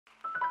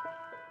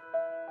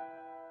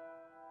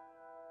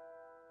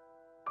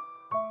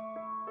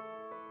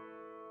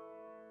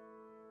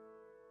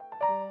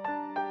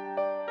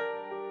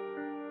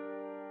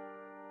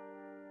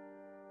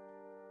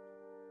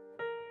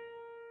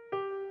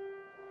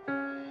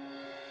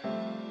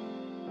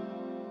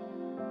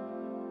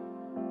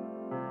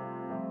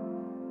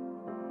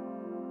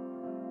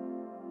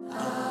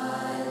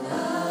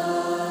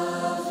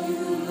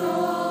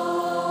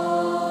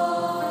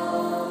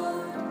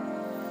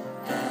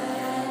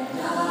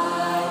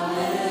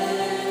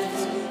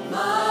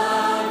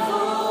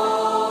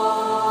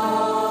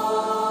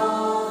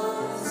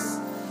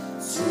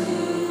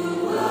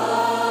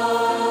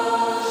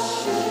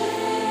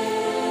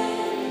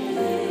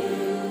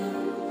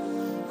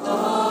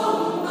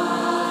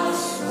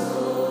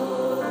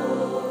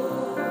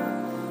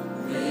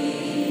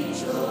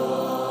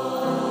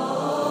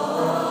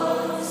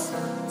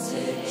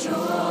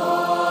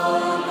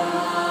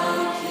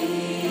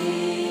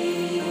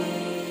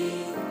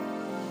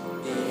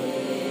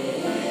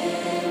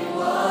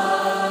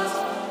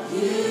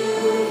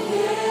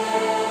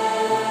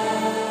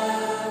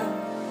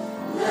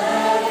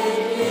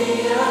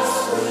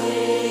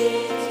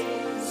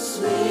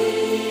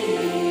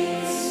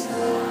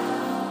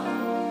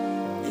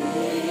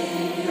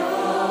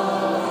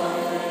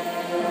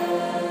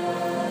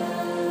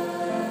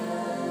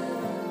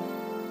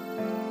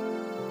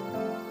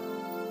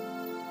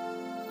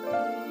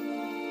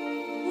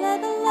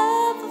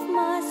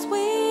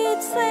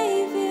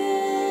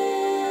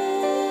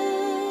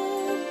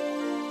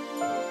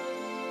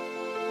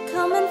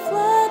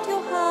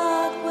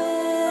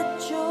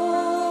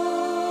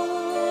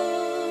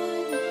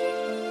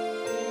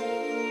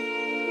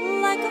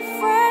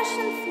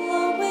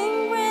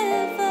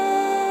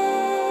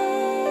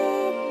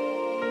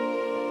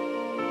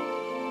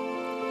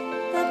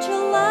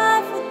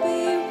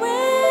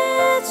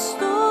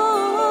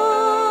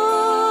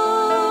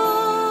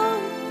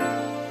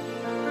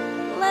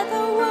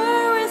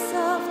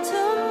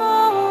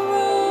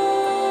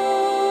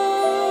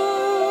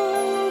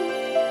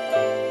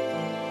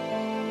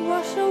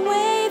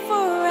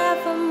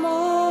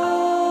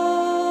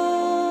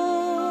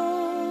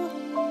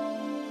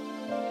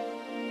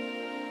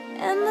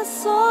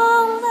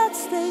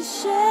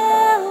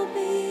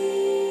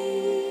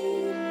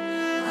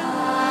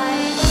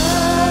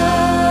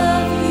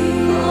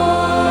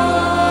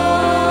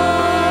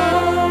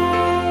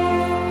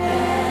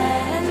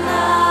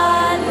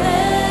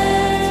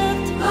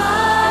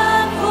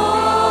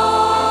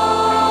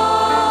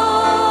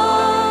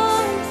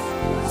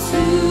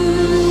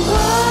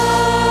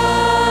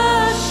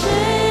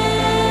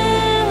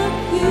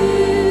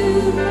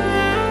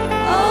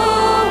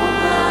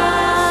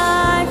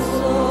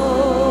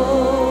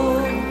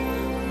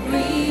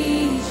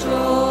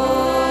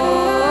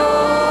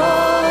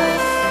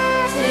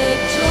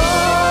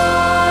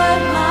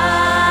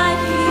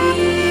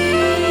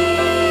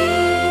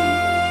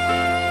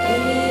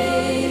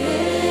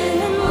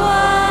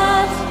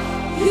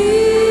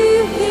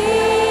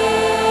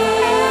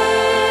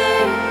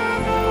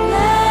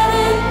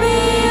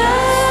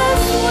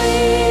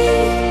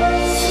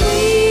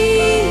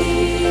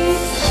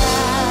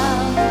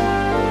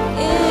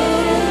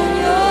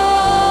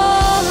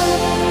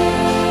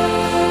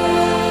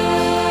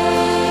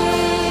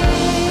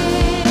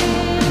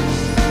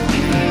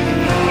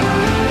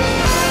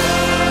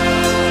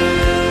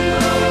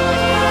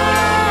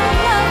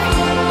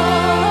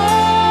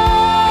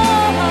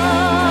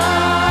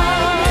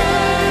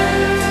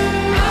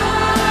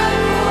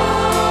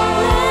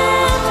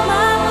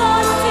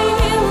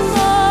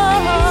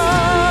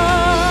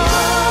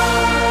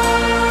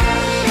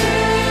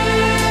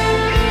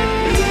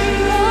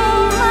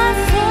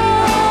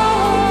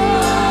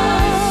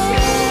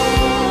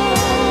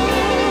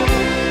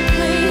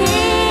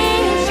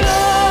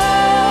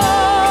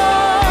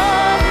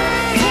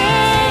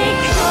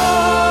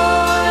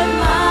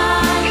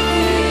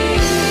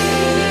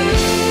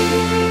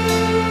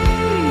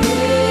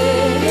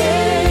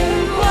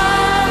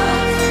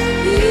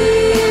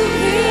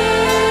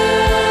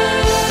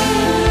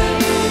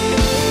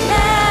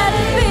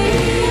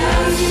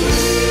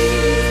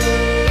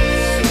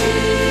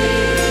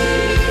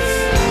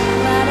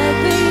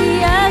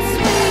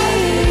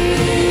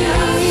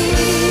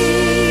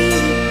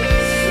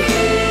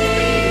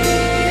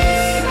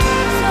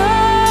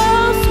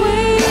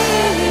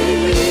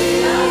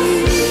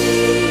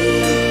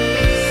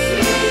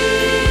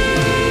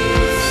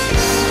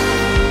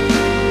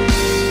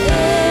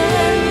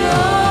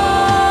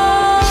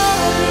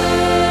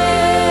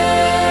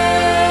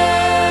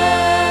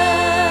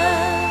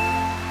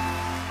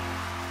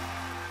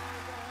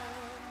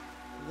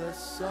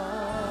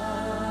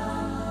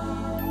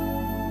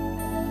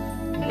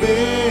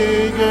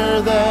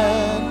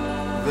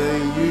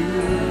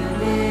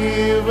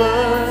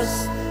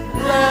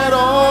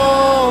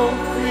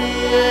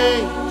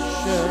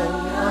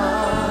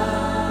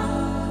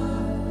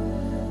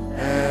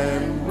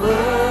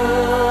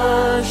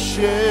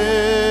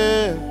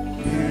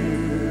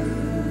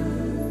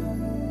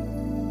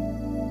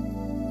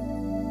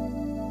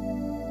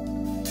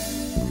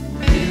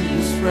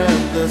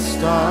the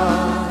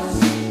stars,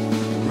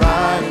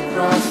 right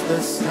across the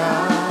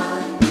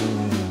sky,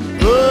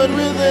 put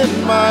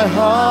within my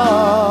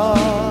heart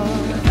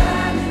the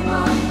value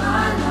of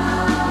my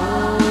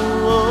life.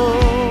 Oh,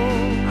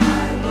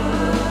 I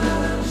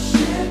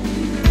worship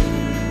you.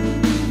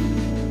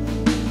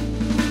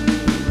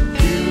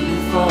 You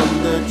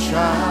formed the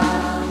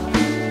child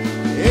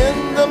in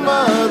the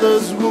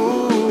mother's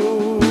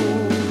womb.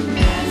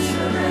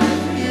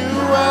 You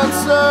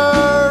answer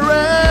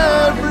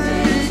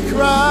every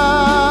cry.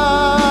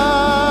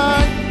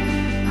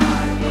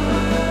 I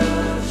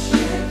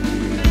worship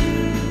you.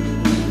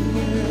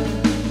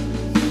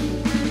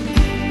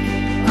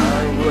 I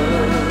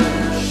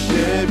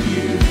worship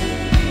you,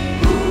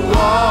 who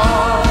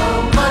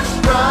are much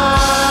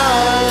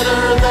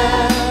brighter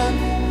than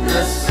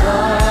the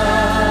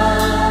sun,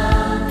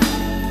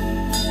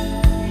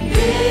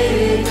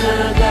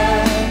 bigger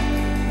than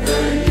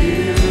the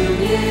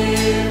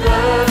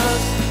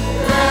universe.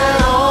 Let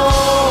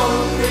all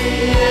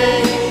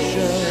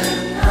creation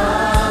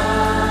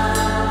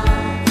come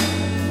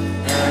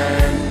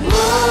and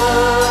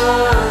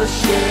worship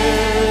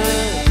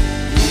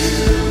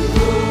you,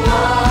 who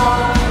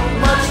are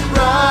much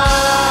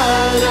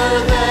brighter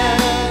than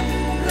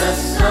the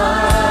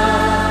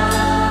sun,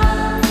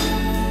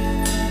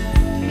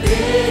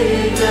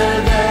 bigger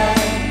than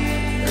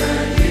the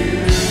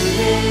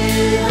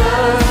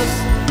universe.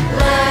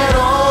 Let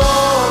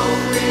all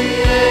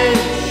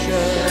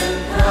creation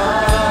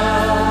come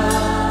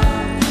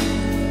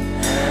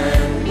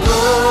and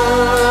worship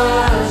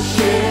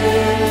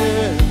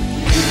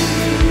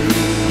you.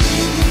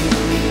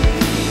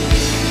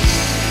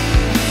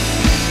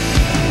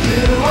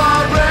 You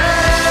are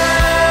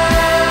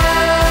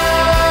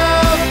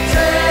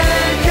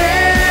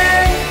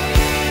breathtaking.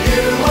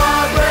 You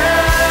are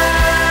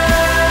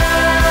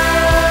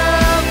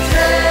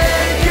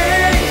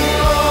breathtaking,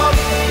 Lord.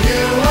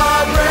 You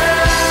are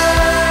breathtaking.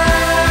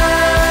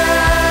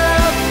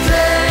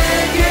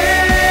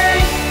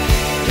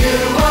 You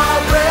are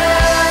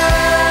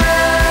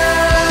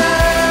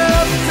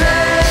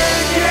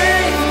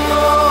breathtaking,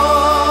 Lord.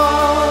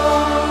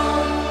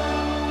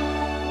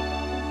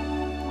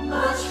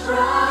 Much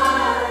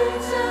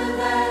brighter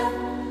than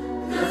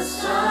the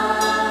sun,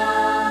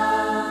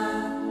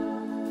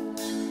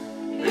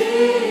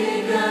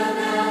 bigger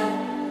than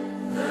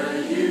the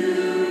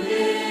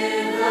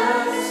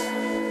universe.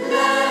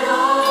 Let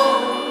all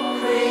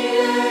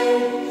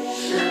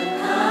creation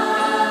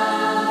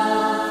come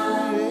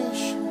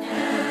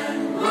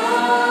and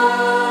worship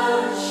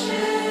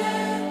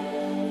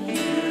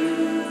you.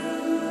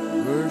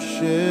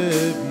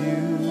 Worship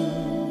you.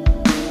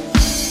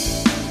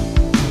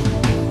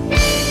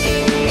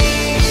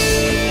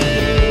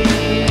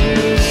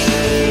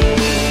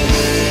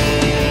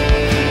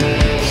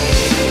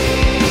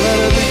 Let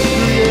every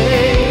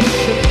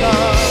creation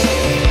come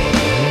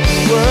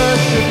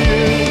worship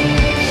you.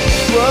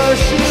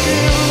 Worship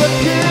you, the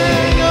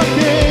King of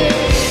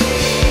Kings,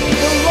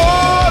 the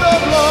Lord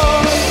of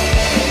Lords,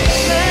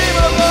 name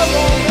above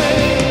all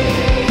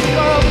names. You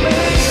are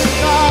amazing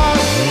God,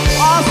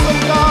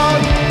 awesome God,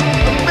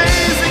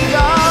 amazing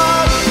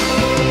God.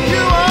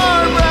 You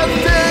are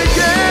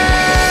breathtaking.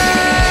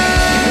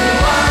 You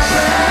are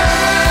breathtaking.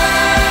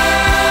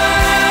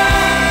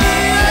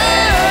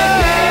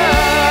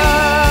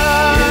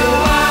 You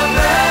are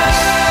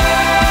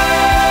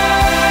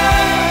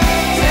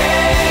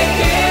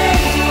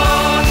breathtaking,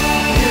 Lord.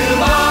 You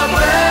are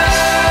breathtaking.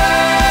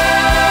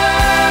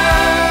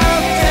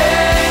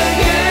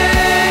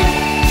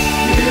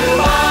 You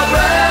are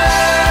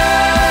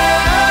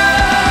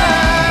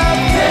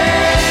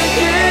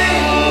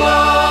breathtaking,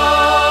 Lord.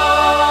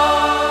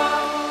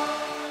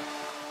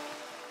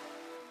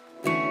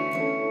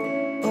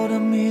 Oh, the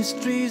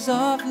mysteries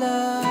of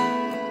love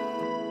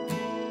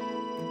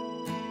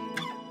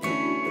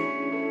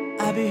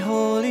I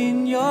behold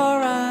in your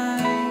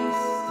eyes.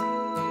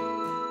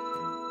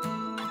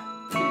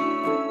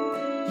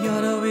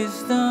 You're the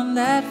wisdom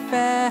that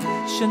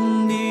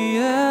fashioned the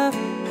earth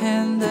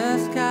and the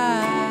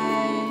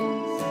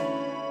skies.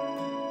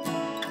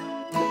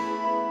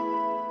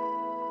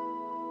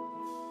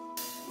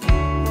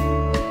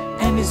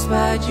 And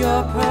despite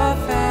your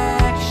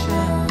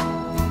perfection,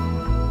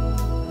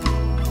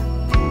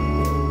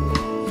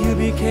 you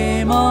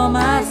became all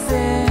my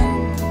sin.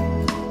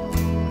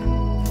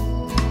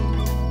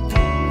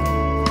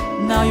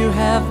 Now you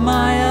have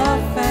my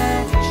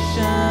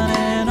affection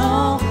and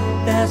all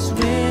that's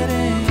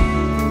within.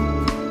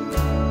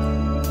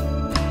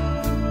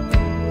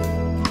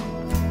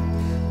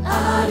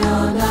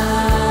 Adonai,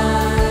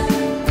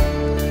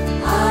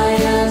 I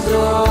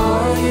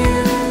adore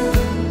you.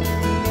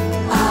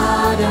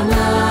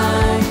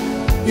 Adonai,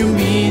 you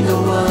mean the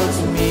world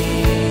to me.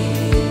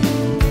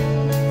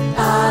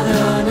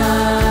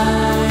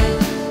 Adonai,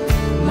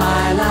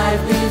 my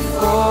life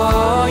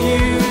before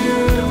you.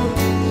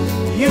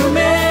 You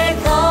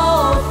make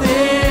all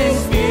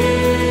things beautiful.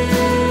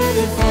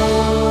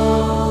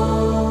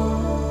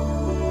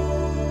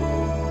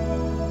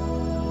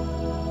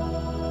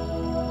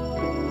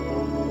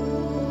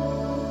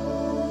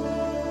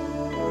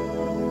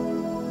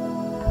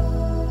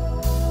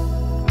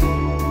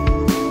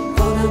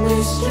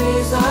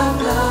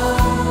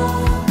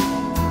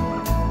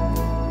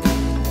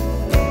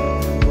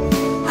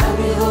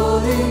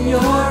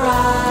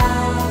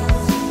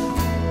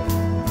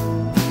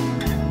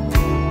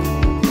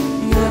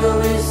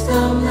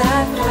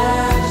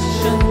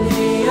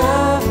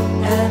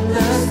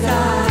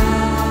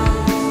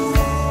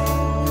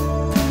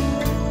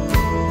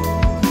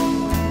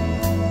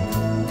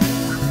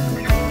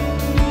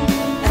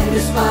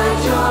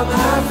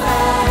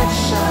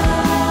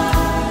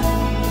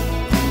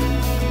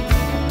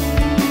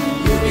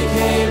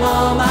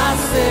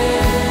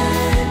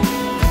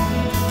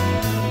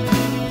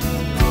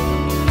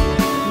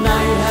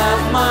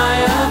 my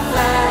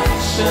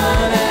affection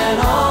and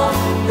all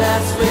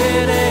that's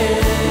within.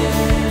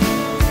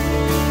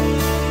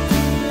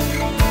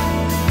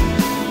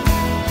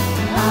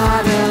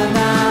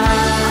 Adonai,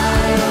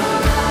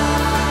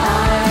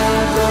 I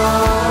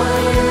adore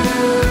you.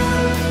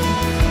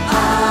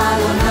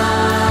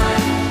 Adonai,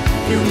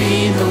 you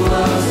mean the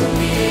world to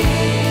me.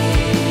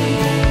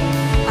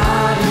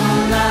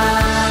 Adonai,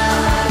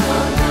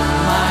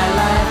 my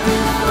life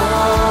is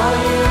for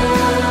you.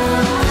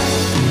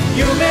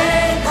 You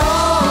make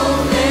all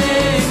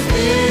things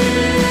beautiful.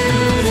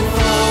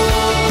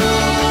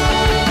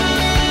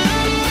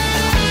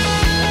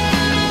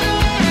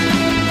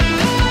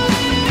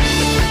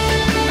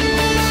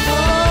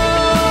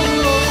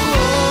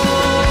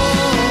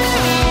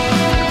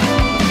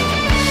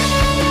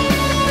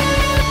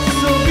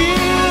 So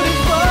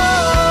beautiful.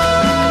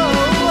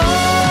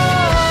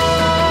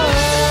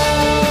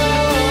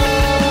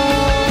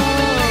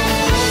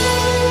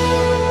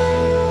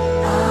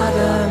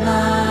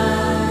 Adonai,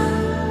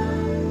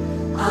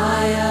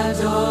 I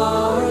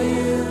adore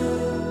you.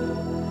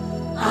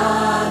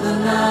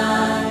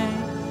 Adonai,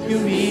 you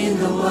mean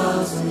the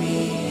world to me.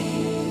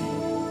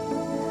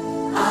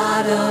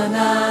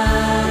 Adonai,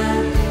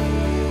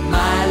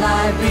 my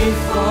life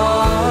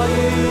before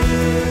you.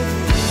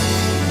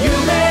 You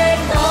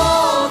make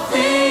all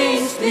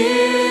things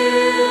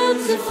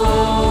beautiful.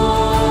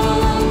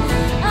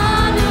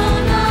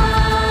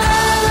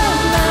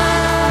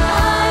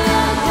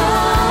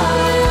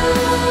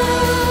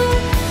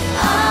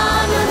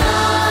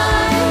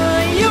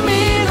 You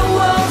mean the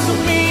world to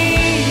me,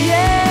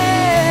 yeah.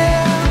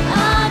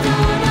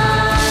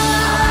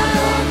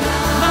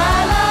 My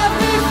life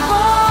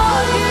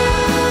before you.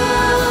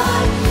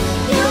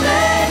 You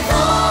make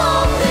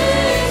all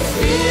things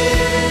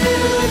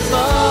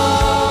beautiful.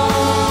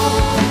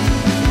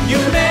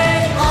 You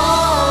make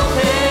all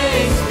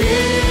things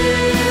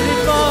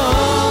beautiful.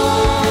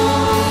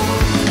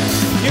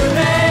 You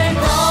make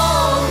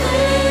all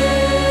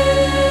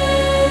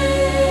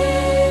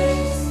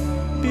things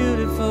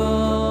beautiful.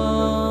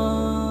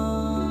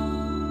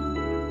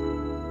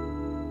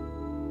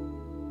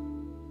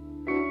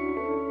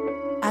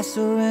 I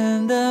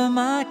surrender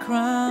my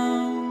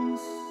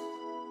crowns.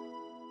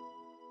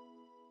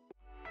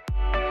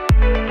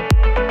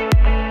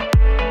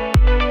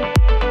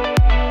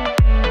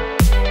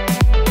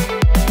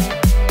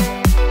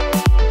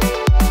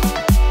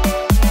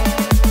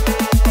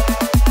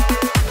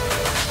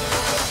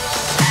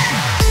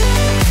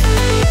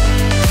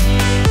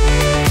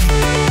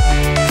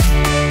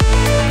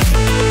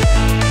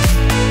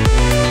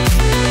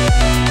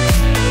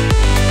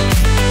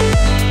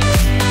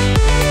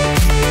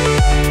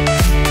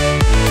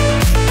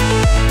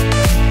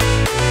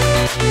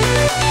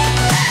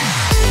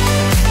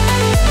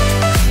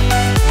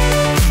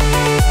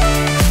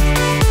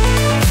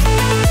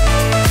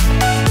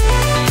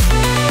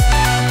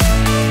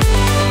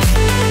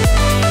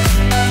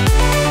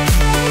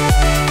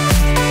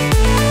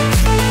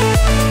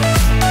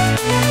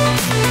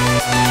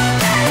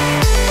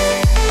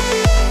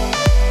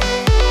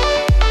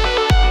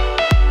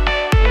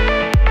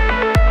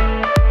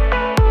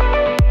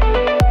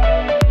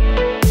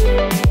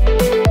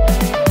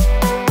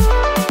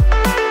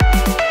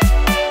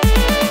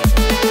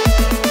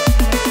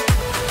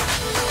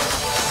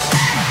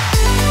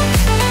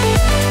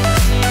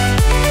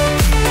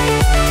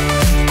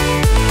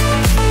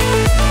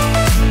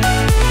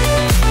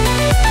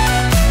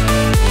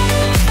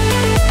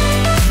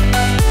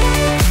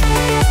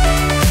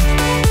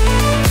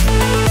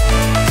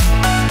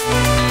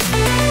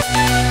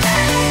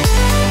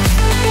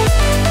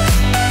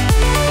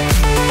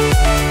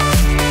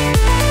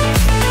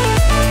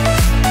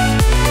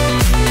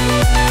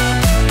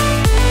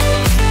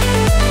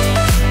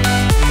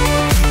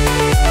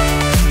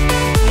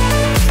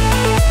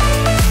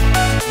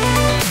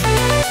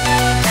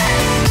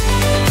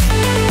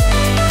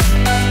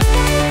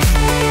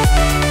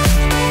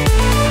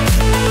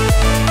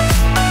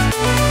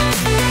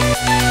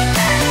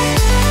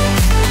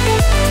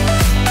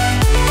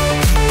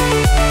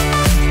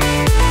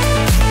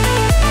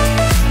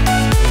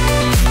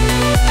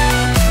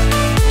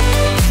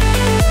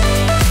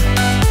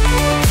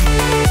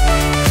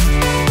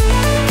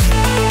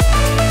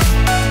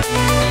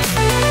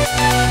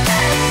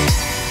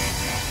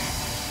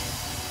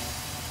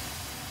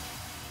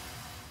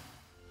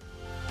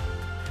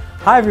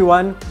 Hi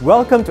everyone,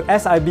 welcome to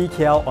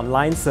SIBKL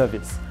Online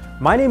service.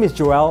 My name is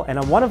Joel and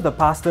I'm one of the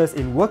pastors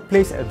in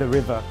Workplace at the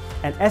River,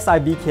 an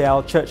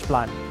SIBKL church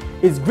plant.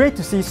 It's great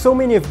to see so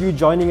many of you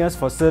joining us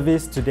for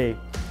service today.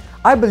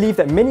 I believe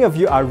that many of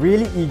you are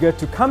really eager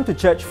to come to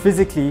church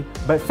physically,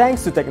 but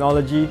thanks to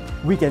technology,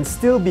 we can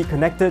still be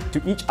connected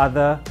to each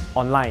other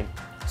online.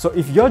 So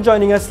if you're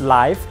joining us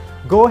live,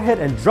 go ahead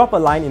and drop a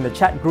line in the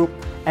chat group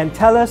and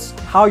tell us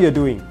how you're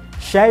doing.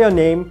 Share your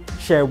name,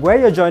 share where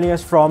you're joining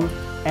us from,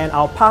 and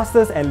our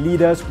pastors and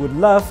leaders would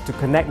love to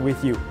connect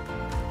with you.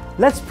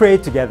 Let's pray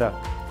together.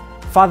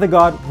 Father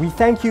God, we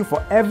thank you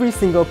for every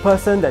single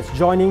person that's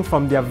joining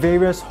from their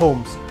various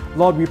homes,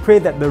 Lord, we pray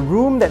that the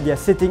room that they're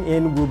sitting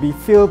in will be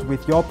filled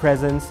with your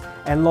presence,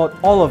 and Lord,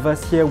 all of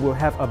us here will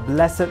have a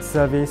blessed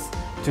service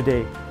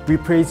today. We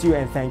praise you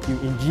and thank you.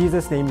 In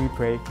Jesus' name we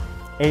pray.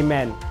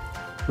 Amen.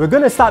 We're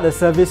going to start the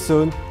service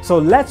soon, so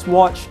let's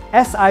watch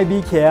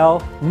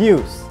SIBKL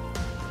News.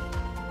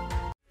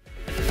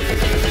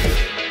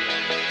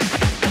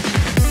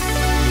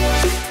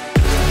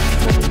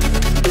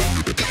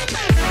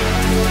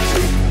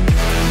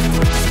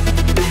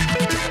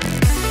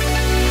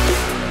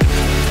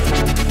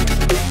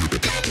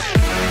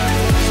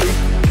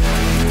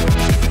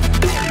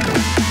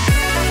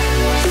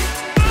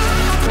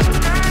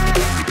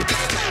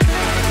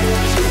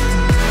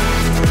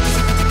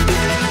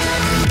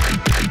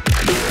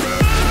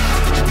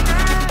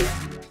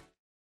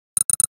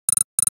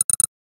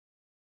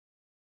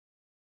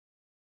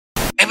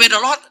 And when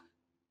the Lord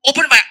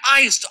opened my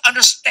eyes to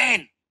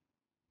understand,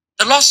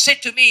 the Lord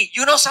said to me,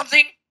 you know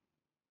something?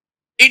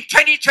 In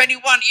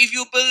 2021, if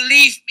you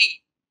believe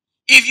me,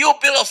 if you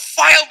build a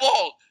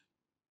firewall,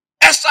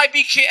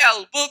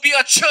 SIBKL will be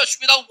a church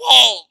without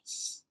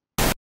walls.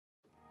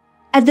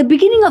 At the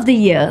beginning of the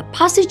year,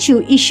 Pastor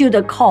Chu issued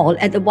a call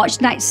at the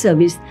Watch Night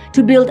service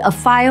to build a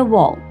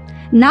firewall.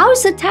 Now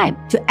is the time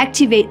to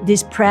activate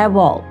this prayer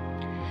wall.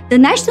 The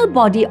National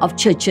Body of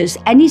Churches,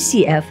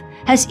 NECF,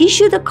 has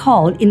issued a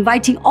call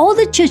inviting all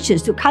the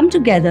churches to come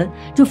together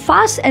to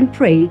fast and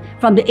pray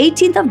from the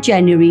 18th of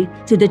January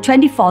to the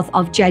 24th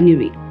of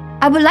January.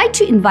 I would like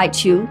to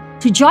invite you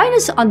to join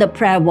us on the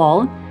prayer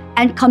wall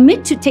and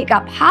commit to take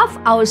up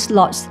half-hour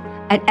slots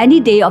at any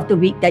day of the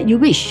week that you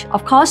wish.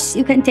 Of course,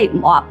 you can take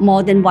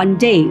more than one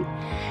day.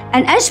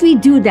 And as we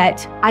do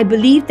that, I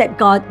believe that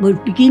God will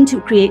begin to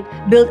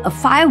build a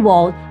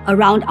firewall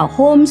around our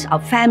homes,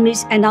 our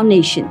families, and our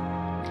nation.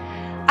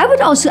 I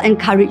would also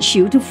encourage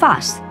you to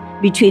fast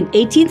between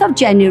 18th of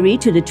January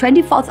to the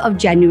 24th of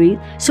January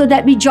so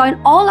that we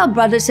join all our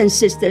brothers and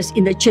sisters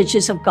in the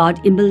churches of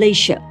God in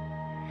Malaysia.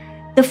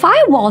 The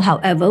firewall,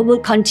 however, will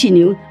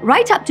continue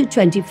right up to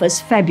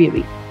 21st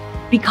February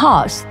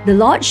because the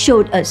Lord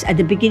showed us at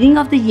the beginning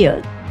of the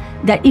year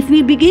that if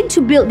we begin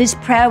to build this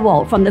prayer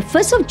wall from the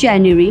 1st of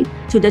January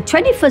to the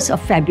 21st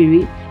of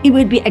February, it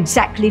will be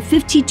exactly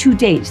 52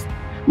 days.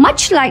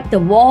 Much like the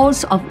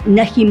walls of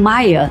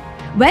Nehemiah,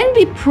 when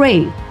we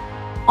pray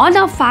on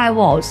our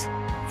firewalls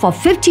for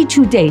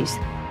 52 days,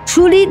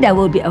 truly there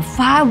will be a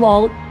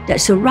firewall that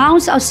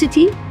surrounds our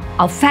city,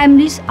 our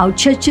families, our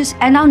churches,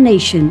 and our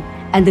nation,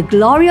 and the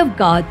glory of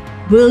God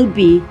will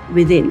be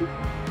within.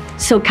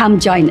 So come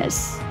join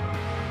us.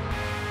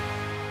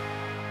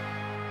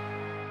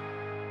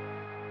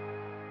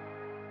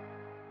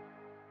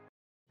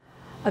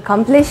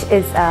 Accomplish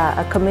is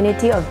a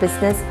community of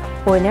business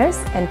owners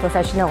and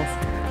professionals.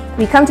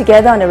 We come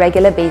together on a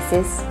regular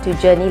basis to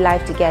journey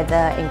life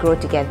together and grow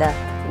together.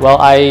 Well,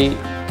 I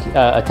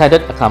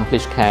attended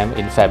Accomplish Camp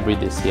in February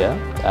this year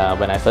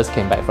when I first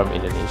came back from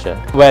Indonesia.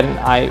 When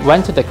I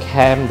went to the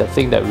camp, the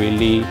thing that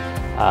really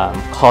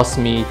caused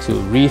me to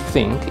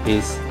rethink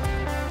is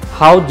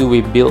how do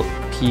we build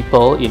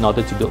people in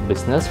order to build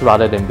business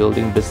rather than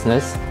building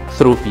business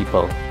through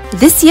people.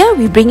 This year,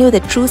 we bring you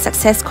the True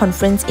Success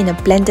Conference in a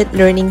blended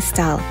learning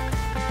style.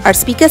 Our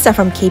speakers are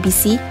from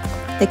KBC,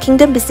 the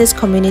Kingdom Business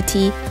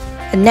Community,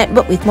 a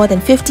network with more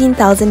than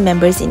 15,000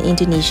 members in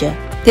Indonesia.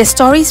 Their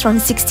stories from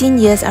 16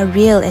 years are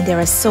real and they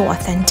are so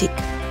authentic.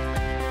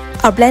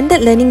 Our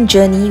blended learning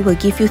journey will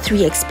give you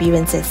 3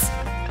 experiences.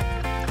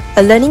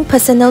 A learning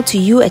personal to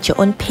you at your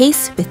own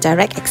pace with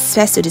direct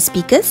access to the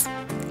speakers,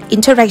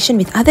 interaction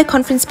with other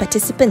conference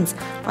participants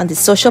on the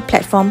social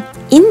platform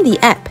in the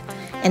app,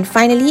 and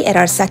finally, at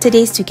our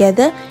Saturdays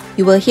together,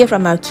 you will hear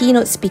from our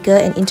keynote speaker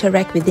and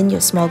interact within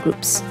your small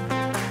groups.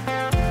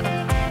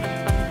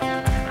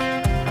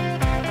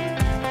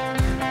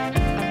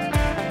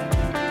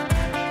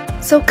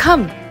 So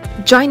come,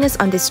 join us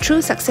on this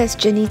true success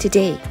journey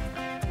today.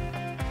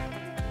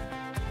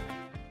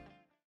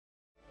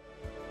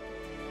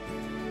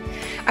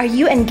 Are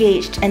you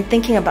engaged and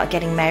thinking about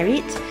getting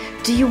married?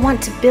 Do you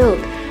want to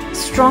build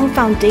strong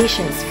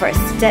foundations for a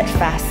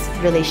steadfast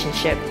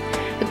relationship?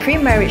 The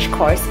pre-marriage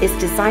course is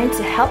designed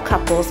to help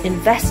couples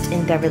invest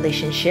in their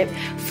relationship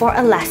for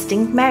a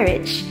lasting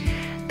marriage.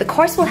 The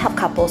course will help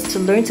couples to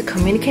learn to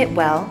communicate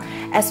well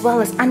as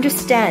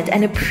understand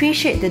and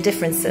appreciate the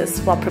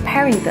differences while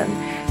preparing them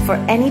for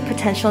any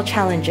potential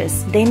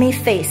challenges they may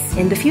face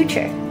in the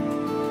future.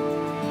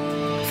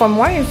 For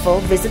more info,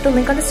 visit the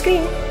link on the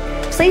screen.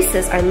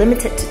 Places are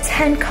limited to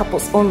 10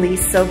 couples only,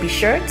 so be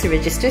sure to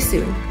register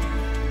soon.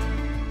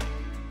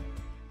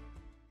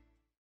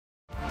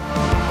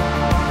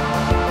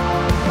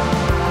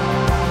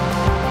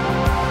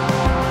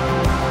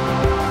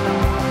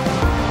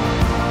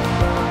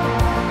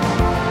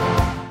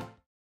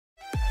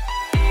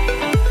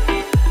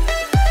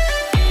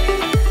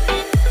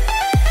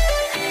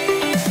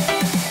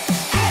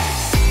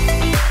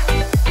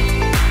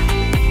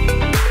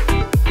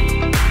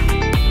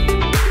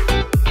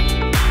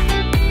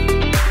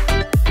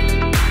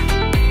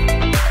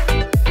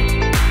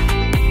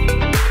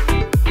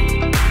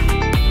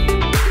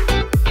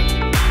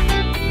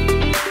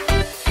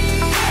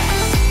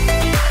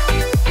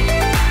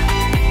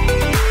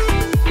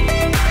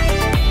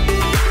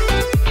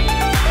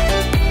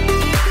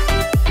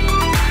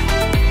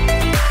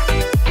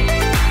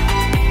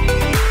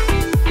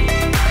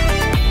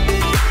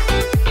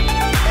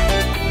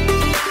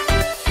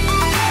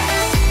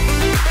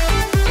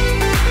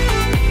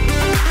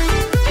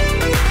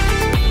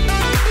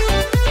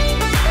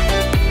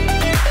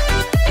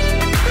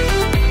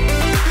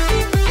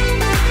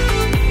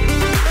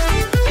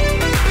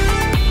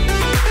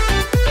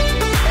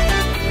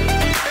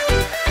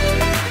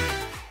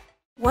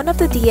 One of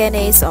the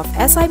DNAs of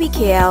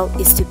SIBKL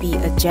is to be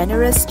a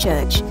generous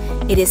church.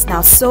 It is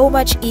now so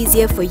much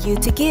easier for you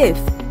to give.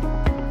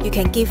 You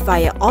can give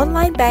via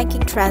online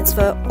banking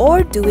transfer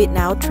or do it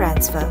now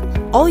transfer.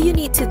 All you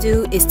need to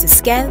do is to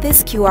scan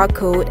this QR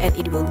code and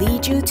it will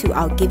lead you to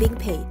our giving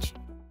page.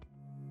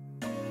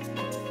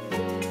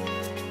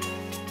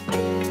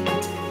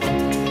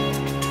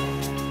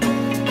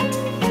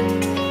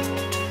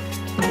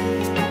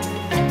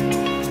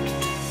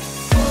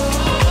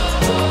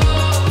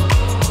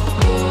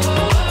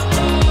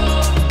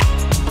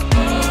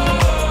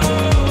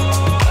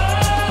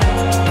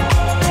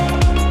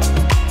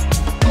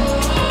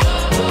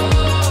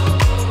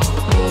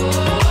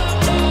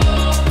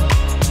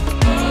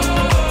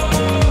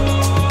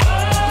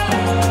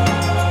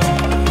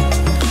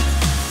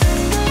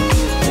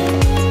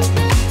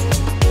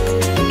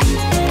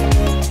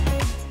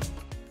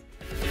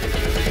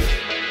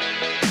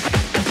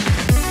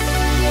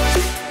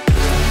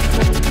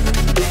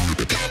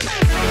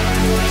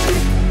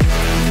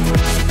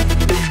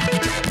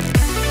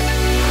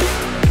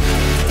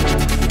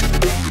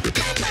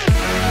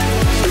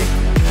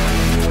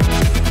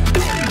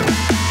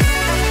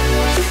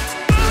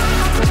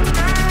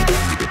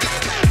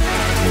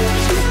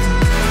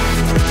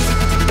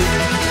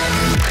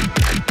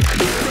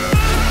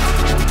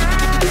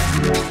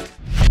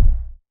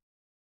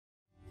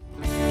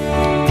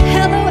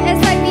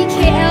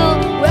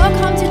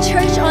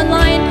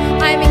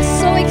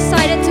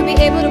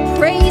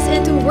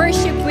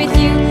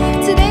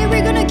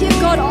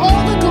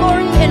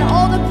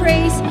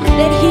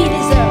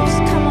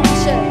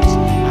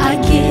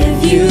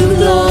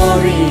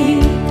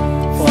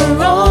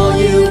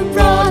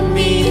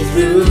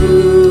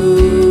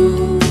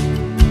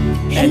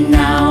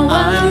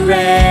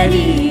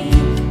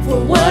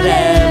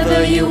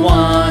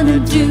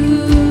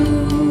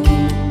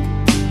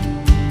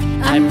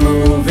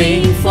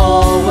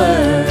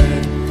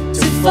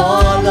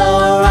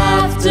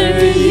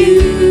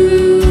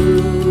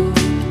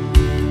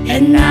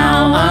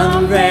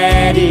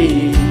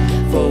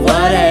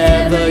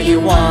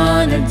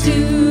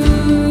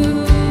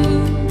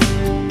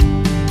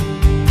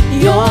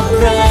 Your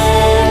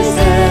presence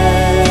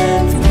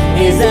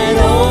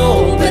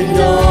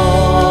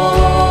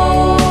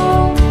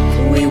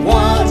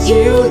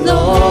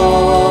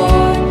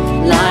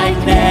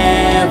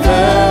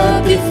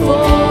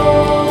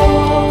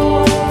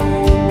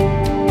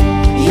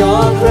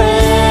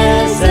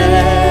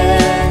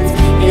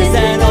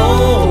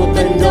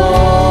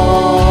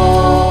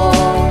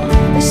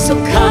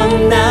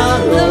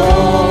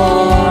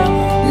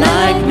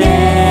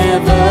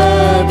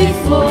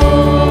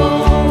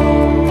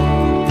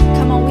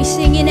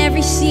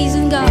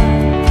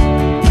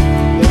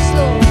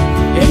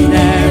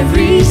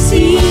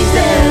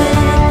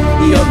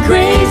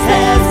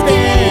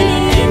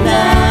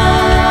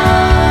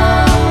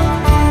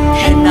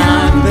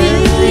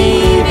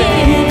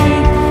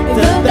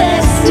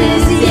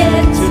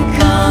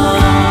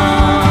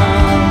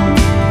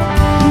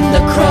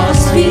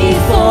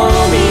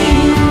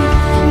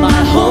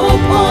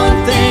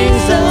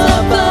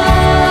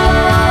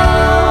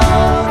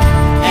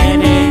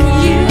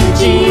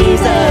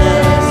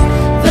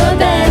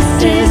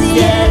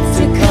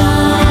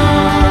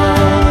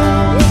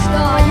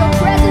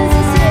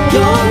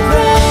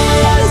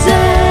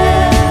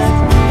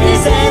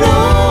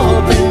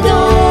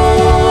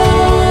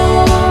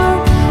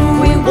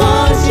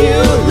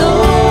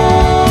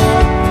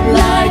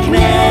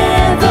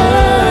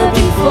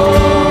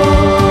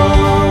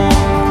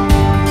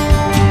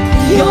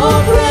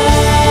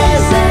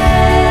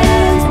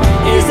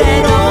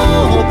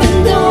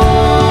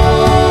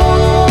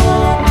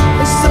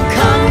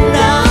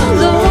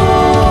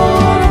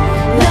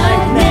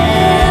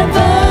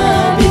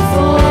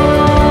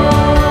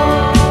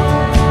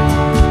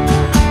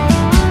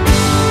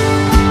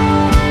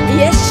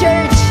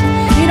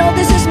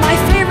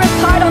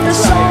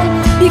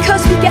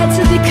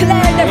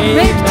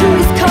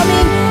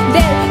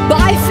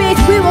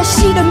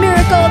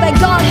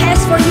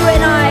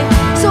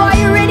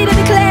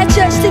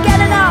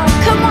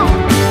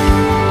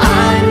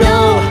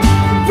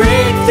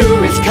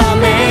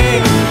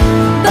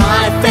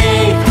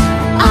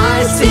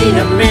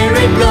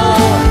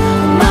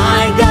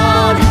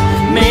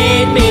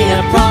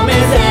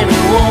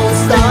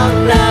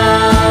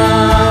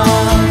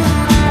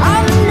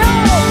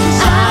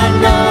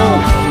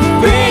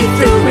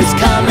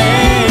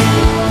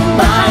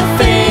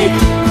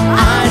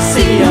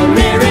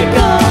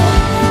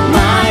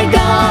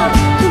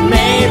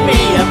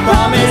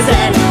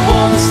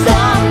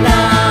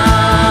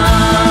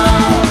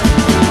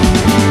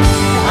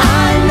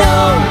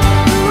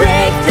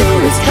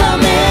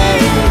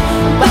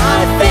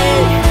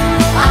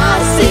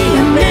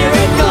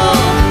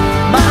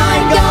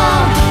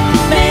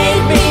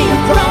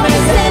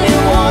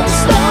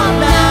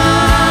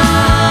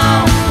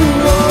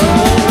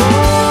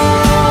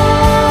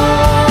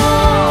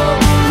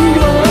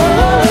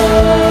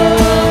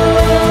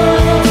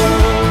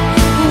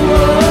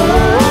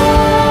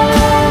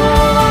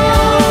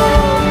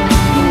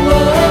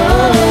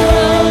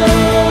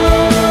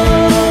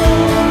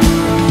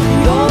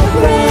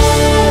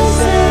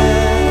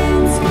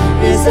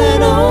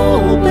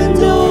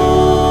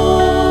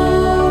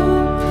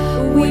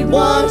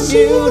want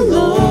you,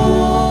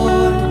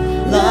 Lord,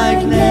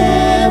 like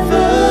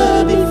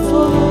never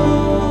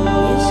before.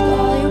 Yes,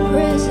 God, your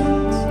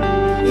presence.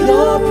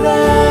 Your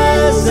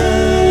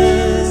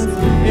presence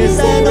is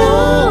an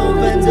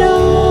open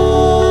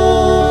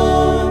door.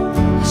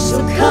 So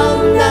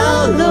come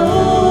now,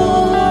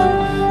 Lord,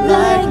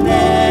 like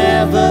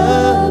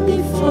never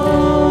before.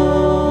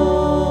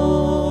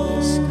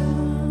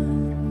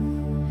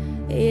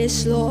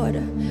 Yes, Lord,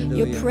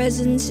 your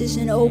presence is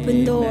an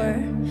open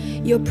door.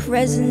 Your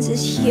presence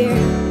is here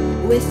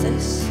with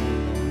us.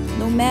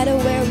 No matter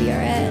where we are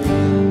at,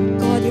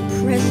 God, your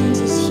presence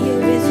is here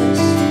with us.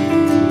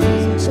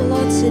 So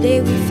Lord,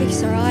 today we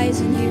fix our eyes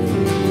on you.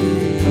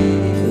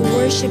 We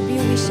worship you.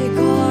 We say,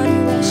 God,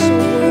 you are so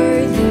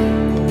worthy.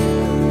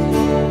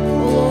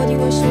 Oh Lord, you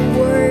are so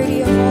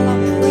worthy of all our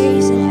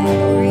praise and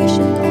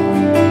adoration,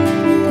 God.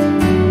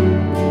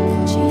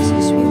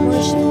 Jesus, we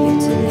worship you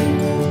today.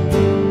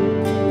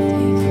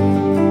 Thank you.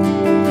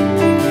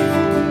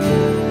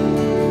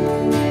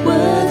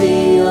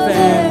 Worthy of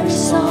every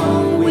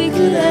song we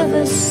could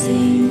ever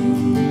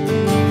sing,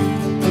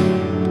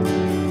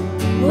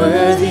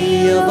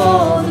 worthy of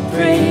all the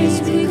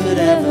praise we could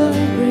ever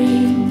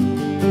bring,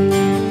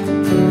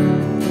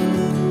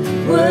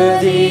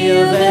 worthy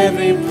of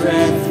every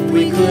breath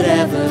we could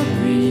ever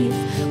breathe.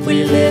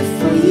 We live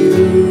for you.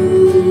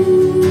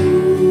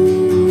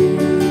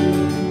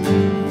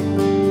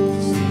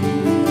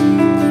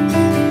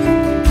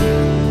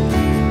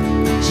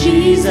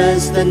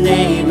 Jesus, the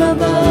name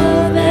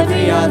above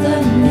every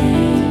other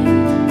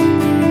name.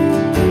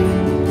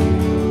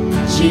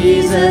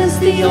 Jesus,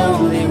 the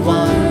only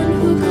one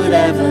who could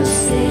ever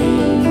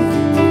save.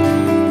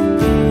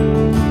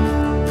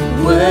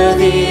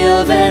 Worthy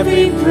of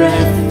every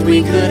breath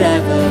we could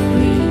ever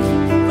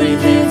breathe. We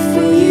live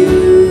for you.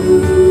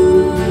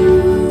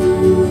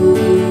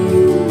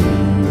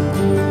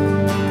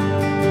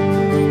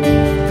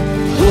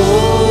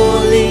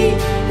 Holy,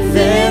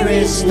 there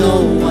is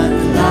no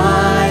one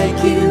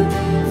like you.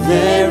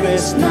 There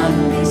is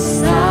none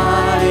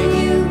beside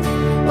you.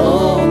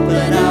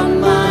 Open up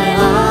my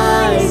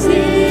eyes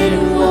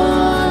in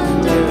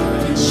wonder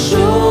and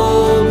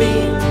show me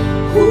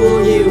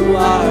who you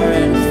are,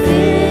 and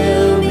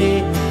fill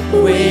me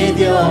with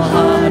your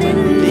heart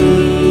and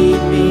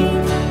lead me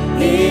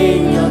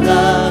in your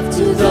love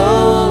to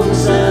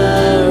those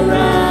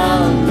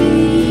around me.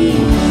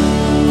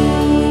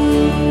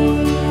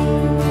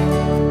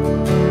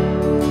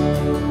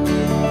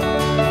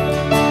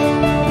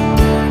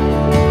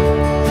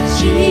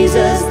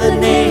 Jesus, the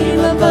name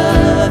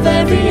above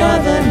every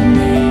other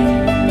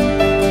name.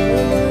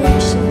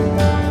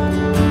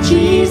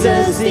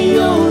 Jesus, the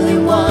only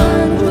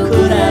one who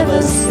could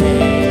ever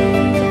save.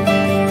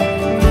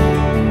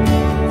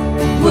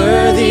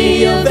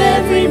 Worthy of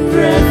every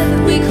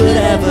breath we could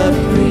ever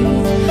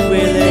breathe.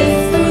 We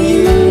live for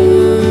you.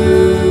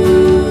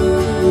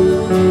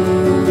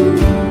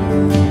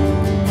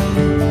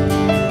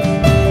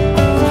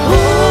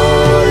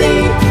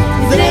 Holy,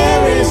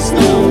 there is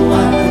no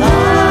one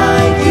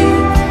like you.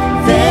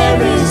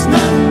 There is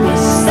none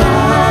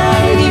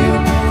beside you.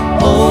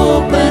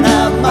 Open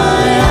up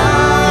my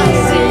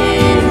eyes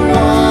in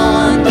wonder.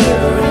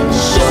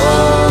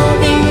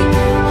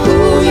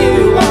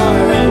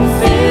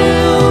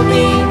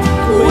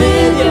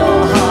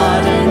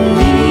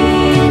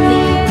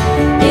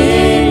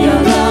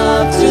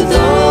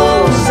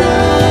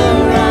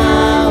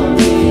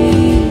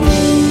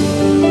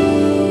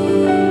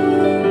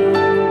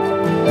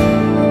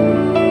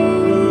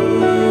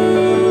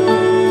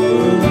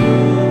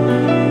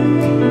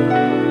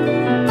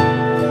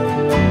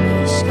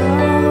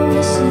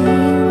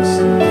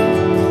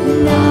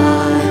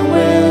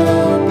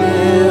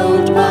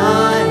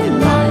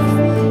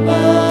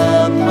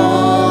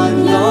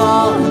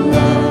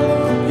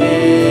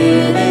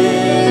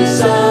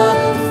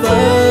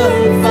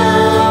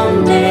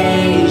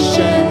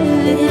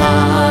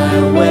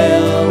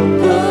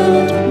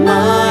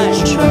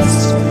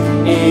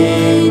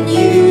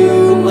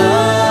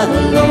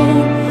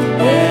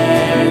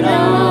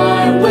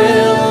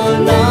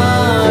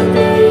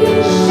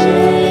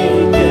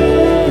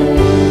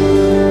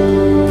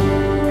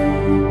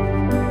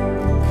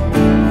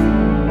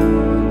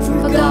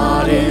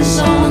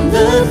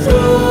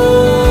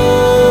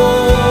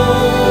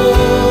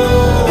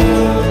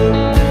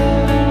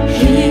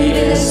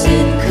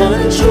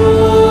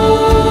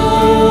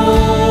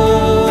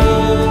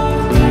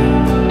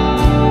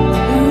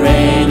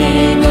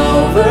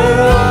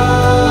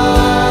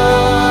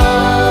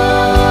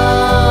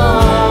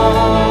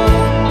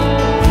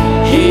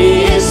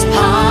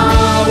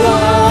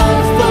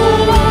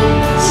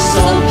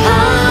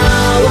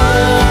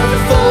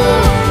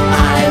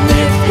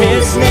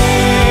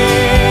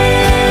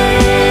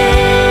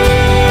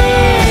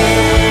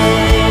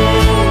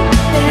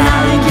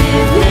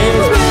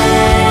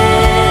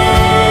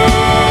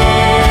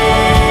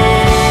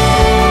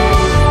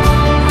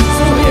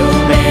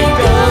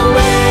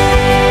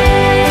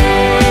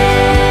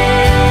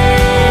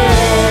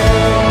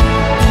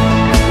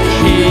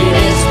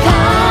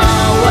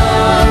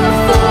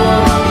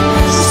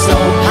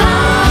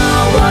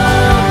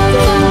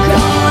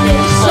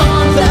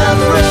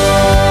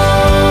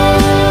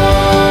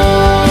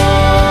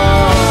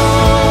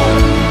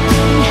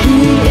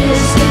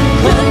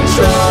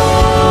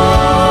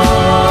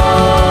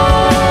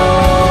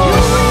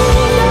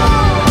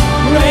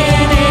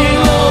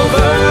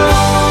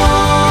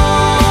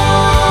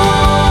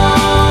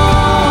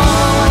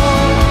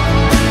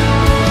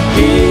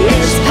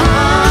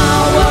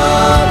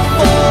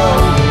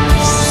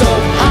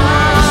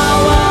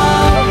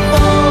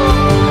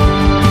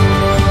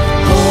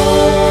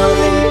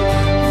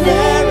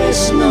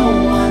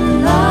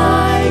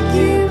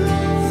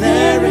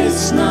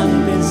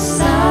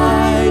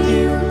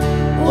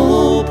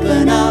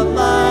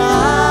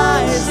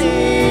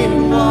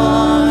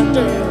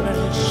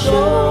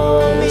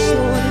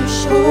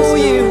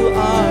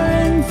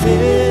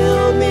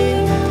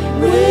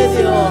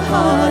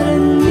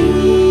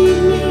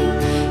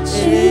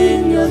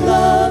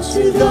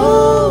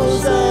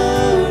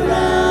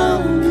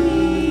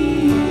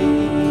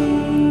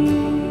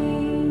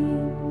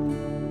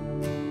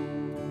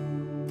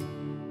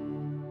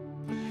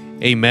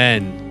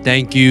 Amen.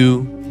 Thank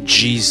you,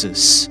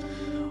 Jesus.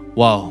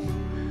 Wow.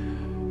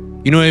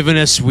 You know, even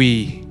as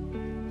we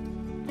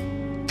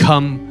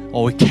come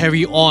or we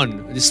carry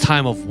on this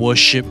time of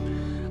worship,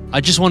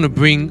 I just want to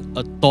bring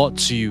a thought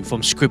to you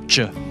from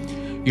Scripture.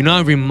 You know,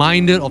 I'm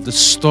reminded of the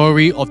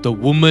story of the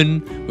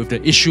woman with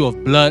the issue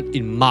of blood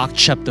in Mark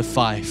chapter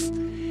 5.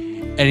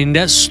 And in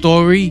that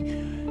story,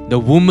 the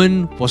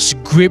woman was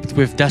gripped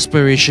with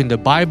desperation. The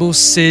Bible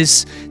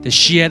says that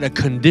she had a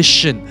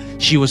condition.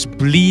 She was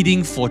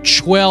bleeding for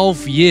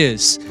 12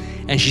 years.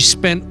 And she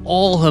spent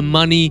all her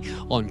money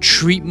on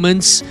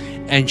treatments.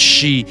 And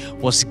she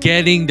was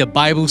getting, the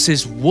Bible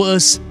says,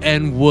 worse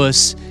and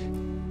worse.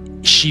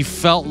 She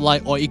felt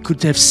like, or it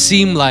could have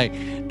seemed like,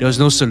 there was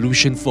no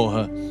solution for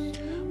her.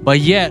 But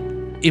yet,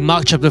 in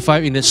Mark chapter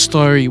 5, in that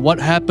story, what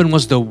happened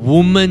was the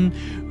woman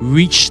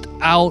reached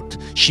out.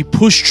 She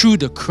pushed through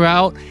the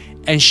crowd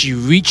and she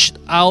reached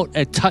out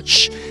and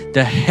touched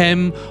the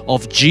hem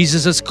of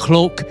Jesus'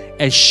 cloak,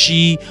 and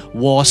she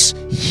was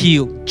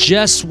healed.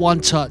 Just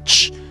one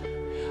touch.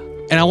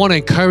 And I want to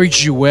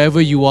encourage you, wherever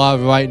you are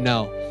right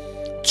now,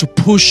 to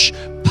push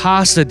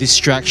past the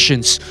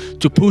distractions,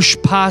 to push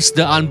past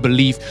the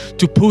unbelief,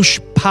 to push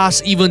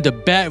past even the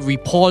bad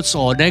reports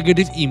or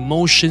negative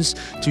emotions,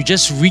 to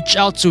just reach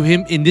out to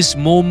Him in this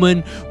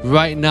moment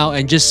right now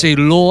and just say,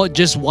 Lord,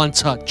 just one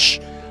touch.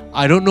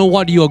 I don't know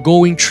what you are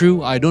going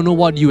through. I don't know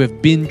what you have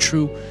been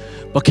through.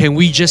 But can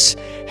we just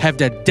have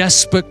that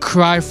desperate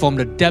cry from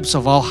the depths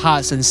of our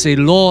hearts and say,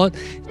 Lord,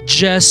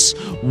 just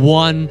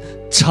one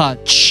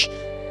touch.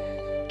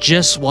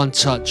 Just one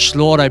touch.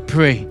 Lord, I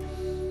pray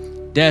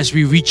that as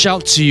we reach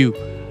out to you,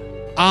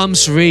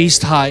 arms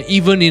raised high,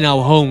 even in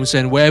our homes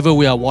and wherever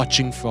we are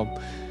watching from,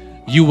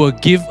 you will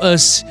give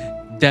us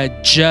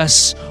that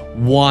just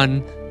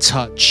one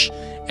touch.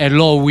 And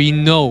Lord, we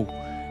know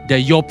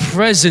that your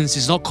presence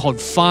is not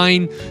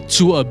confined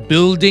to a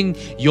building.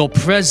 Your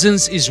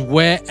presence is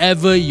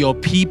wherever your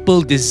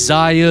people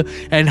desire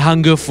and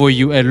hunger for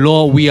you. And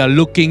Lord, we are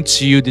looking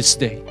to you this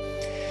day.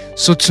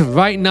 So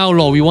right now,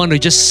 Lord, we want to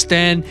just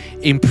stand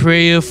in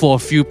prayer for a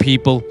few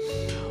people.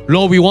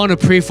 Lord, we want to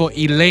pray for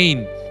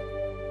Elaine,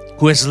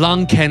 who has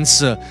lung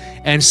cancer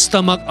and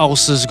stomach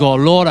ulcers, God.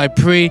 Lord, I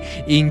pray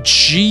in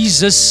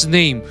Jesus'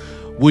 name,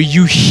 will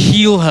you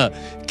heal her?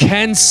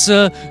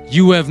 Cancer,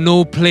 you have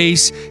no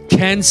place.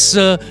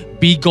 Cancer,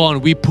 be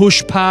gone. We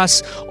push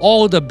past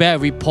all the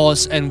bad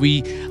reports and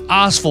we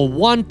ask for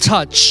one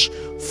touch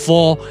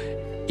for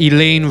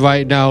Elaine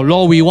right now.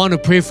 Lord, we want to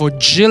pray for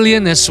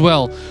Jillian as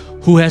well,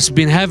 who has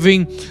been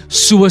having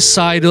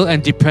suicidal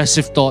and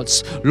depressive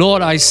thoughts.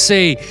 Lord, I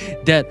say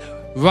that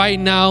right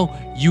now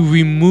you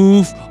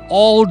remove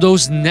all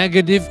those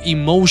negative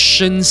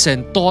emotions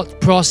and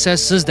thought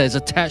processes that is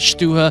attached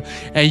to her,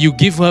 and you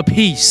give her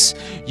peace.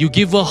 You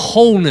give her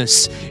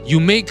wholeness. You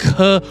make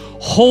her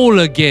whole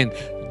again.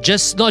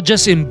 Not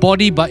just in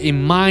body, but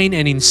in mind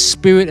and in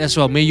spirit as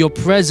well. May your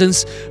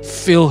presence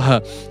fill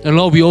her. And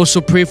Lord, we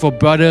also pray for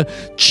Brother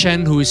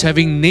Chen, who is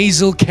having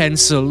nasal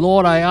cancer.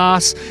 Lord, I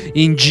ask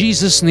in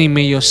Jesus' name,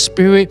 may your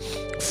spirit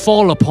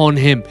fall upon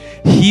him.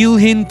 Heal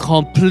him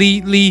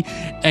completely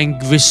and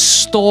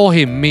restore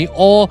him. May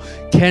all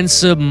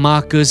cancer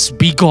markers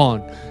be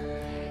gone.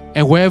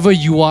 And wherever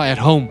you are at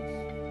home,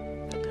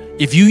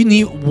 if you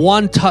need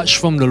one touch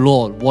from the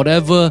Lord,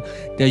 whatever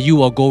that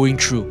you are going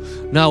through,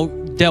 now,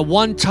 that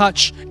one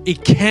touch,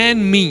 it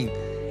can mean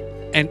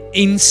an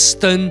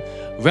instant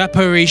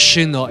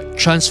reparation or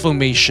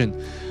transformation,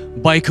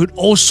 but it could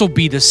also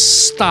be the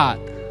start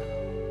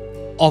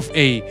of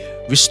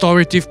a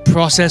restorative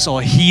process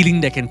or healing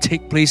that can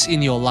take place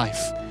in your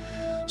life.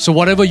 So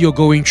whatever you're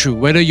going through,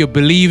 whether you're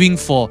believing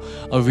for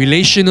a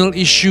relational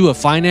issue, a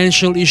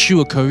financial issue,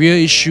 a career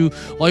issue,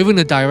 or even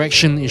a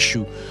direction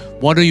issue,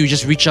 why don't you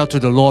just reach out to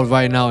the Lord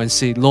right now and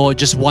say, Lord,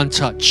 just one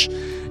touch.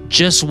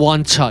 Just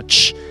one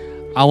touch.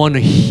 I want to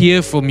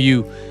hear from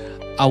you.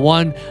 I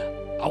want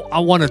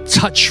a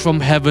touch from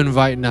heaven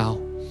right now.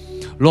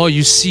 Lord,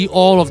 you see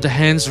all of the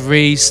hands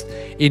raised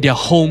in their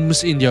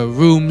homes, in their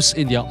rooms,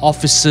 in their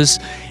offices,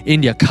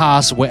 in their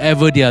cars,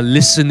 wherever they are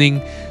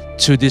listening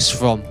to this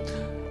from.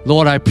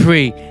 Lord, I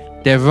pray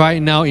that right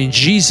now in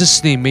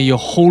Jesus' name, may your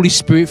Holy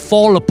Spirit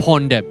fall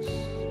upon them.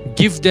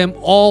 Give them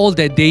all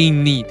that they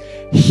need.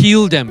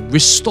 Heal them,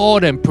 restore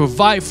them,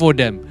 provide for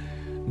them.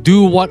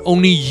 Do what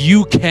only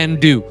you can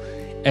do,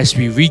 as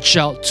we reach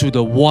out to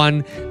the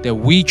one that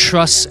we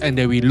trust and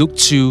that we look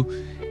to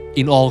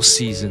in all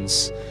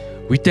seasons.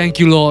 We thank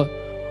you, Lord.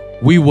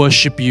 We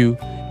worship you.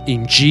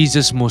 In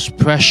Jesus' most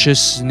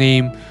precious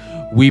name,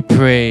 we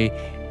pray.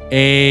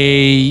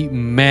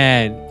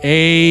 Amen.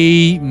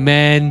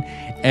 Amen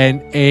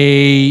and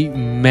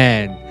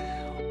amen.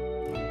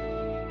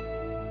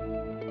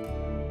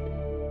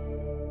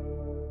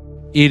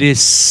 It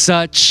is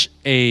such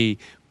a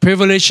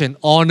privilege and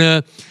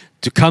honor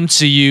to come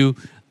to you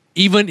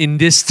even in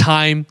this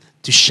time,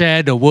 to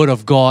share the Word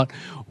of God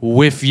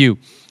with you.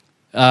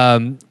 We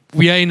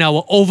are in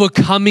our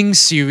Overcoming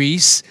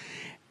series,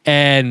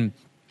 and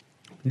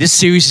this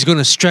series is going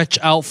to stretch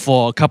out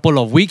for a couple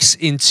of weeks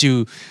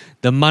into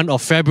the month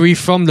of February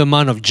from the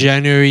month of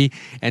January.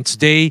 And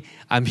today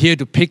I'm here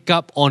to pick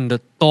up on the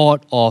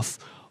thought of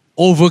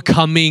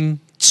overcoming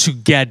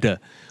together.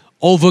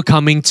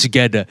 Overcoming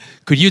together.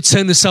 Could you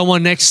turn to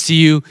someone next to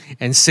you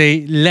and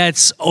say,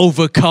 let's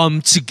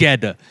overcome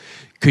together?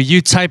 Could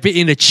you type it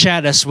in the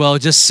chat as well?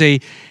 Just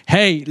say,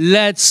 hey,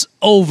 let's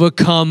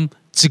overcome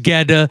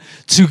together.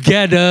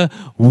 Together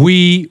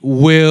we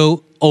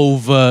will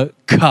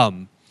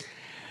overcome.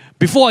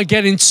 Before I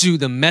get into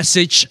the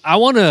message, I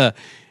want to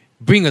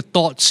bring a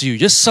thought to you,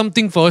 just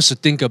something for us to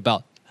think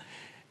about.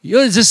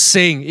 You're just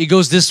saying, it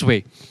goes this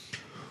way.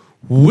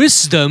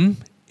 Wisdom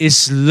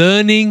is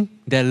learning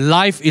that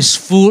life is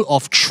full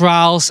of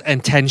trials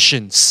and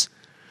tensions.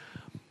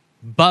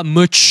 But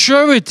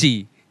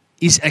maturity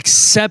is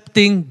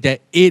accepting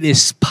that it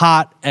is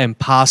part and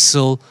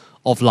parcel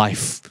of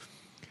life.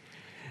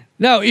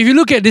 Now, if you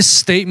look at this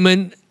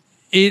statement,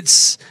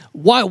 it's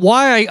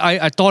why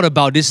I thought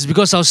about this is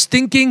because I was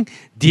thinking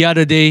the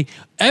other day,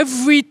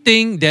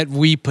 everything that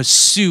we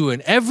pursue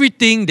and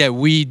everything that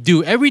we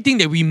do, everything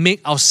that we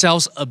make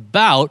ourselves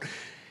about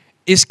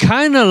is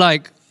kind of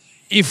like,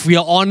 if we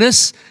are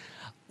honest,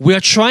 we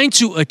are trying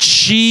to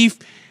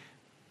escape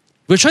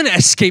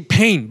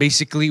pain,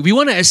 basically. We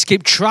want to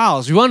escape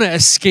trials. We want to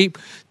escape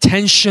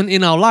tension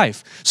in our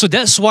life. So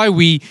that's why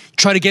we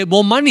try to get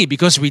more money,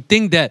 because we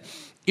think that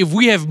if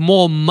we have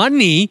more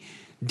money,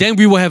 then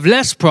we will have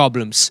less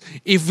problems.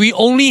 If we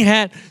only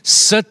had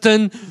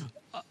certain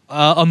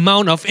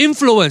amount of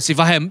influence, if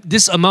I had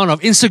this amount of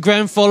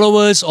Instagram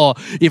followers, or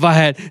if I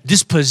had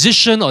this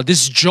position or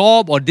this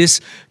job or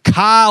this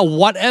car,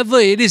 whatever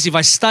it is, if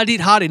I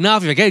studied hard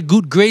enough, if I get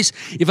good grades,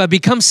 if I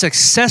become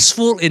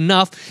successful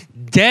enough,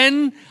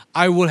 then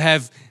I will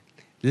have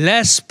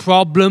less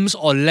problems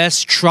or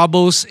less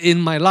troubles in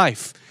my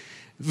life.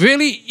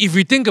 Really, if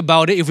we think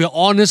about it, if we're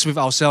honest with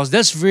ourselves,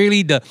 that's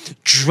really the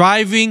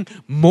driving,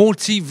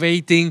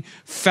 motivating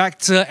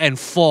factor and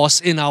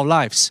force in our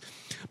lives.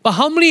 But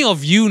how many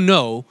of you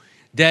know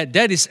that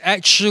that is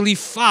actually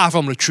far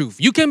from the truth?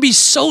 You can be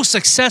so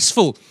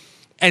successful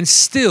and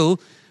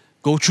still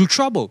go through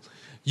trouble.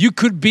 You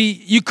could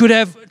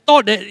have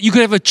thought that you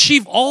could have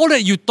achieved all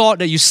that you thought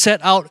that you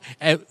set out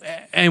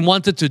and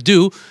wanted to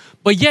do,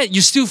 but yet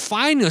you still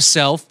find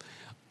yourself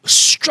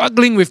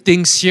struggling with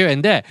things here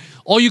and there.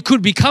 Or you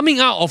could be coming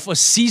out of a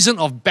season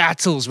of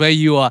battles where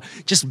you are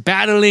just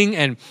battling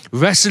and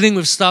wrestling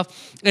with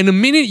stuff. And the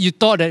minute you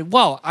thought that,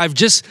 wow, I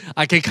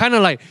can kind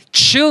of like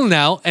chill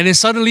now, and then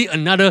suddenly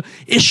another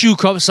issue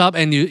crops up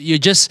and you're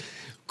just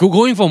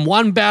going from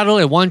one battle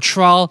and one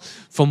trial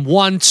from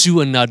one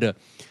to another.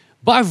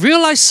 But I've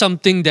realized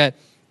something that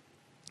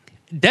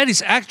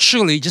is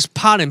actually just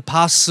part and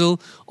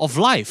parcel of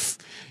life.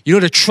 You know,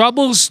 the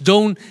troubles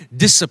don't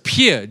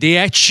disappear. They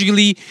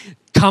actually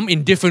come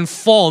in different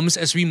forms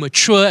as we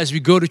mature, as we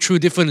go through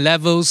different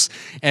levels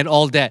and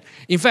all that.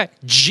 In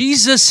fact,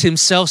 Jesus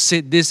himself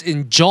said this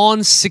in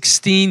John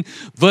 16,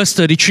 verse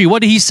 33.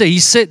 What did he say? He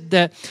said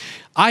that,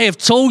 I have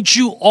told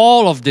you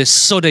all of this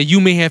so that you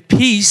may have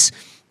peace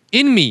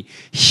in me.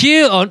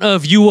 Here on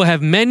earth you will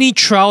have many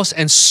trials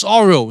and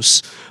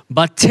sorrows,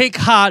 but take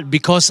heart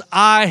because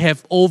I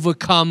have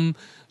overcome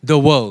the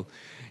world.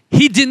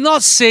 He did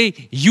not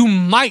say you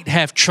might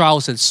have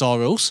trials and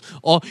sorrows,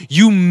 or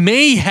you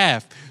may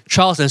have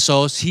trials and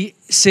sorrows. He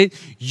said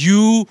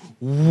you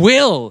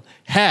will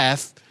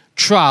have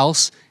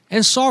trials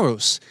and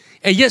sorrows.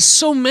 And yet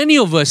so many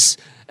of us,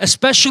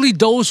 especially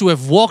those who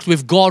have walked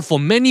with God for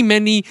many,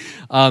 many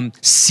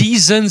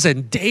seasons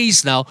and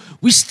days now,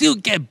 we still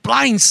get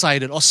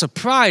blindsided or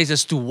surprised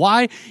as to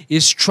why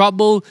is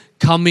trouble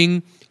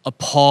coming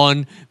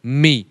upon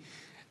me.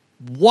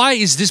 Why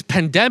is this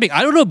pandemic?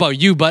 I don't know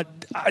about you, but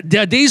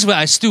there are days where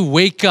I still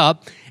wake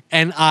up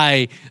and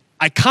I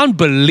can't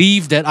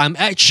believe that I'm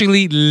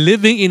actually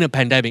living in a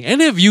pandemic.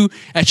 Any of you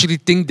actually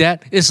think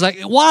that? It's like,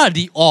 what are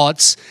the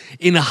odds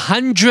in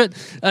 100,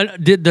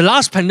 the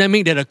last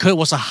pandemic that occurred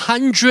was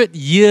 100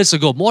 years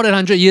ago, more than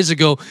 100 years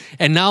ago,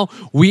 and now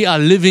we are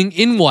living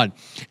in one.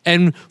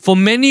 And for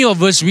many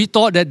of us, we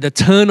thought that the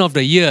turn of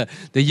the year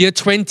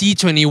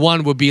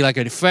 2021 would be like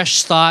a fresh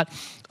start,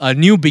 a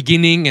new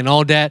beginning and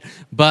all that.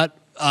 But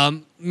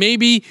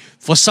maybe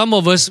for some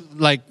of us,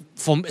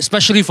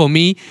 especially for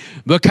me,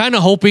 we're kind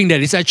of hoping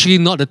that it's actually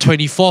not the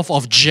 24th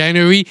of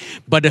January,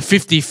 but the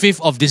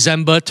 55th of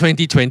December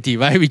 2020,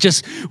 right? We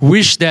just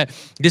wish that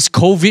this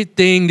COVID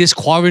thing, this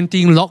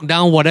quarantine,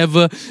 lockdown,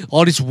 whatever,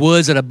 all these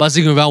words that are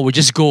buzzing around would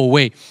just go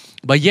away.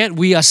 But yet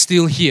we are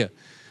still here.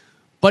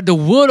 But the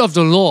word of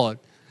the Lord,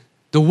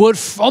 the word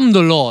from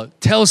the Lord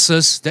tells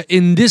us that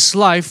in this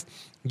life,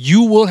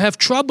 you will have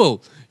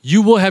trouble.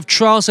 You will have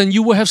trials and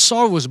you will have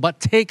sorrows, but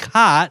take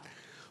heart,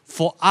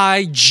 for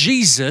I,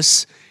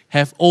 Jesus,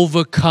 have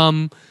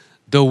overcome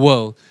the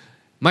world.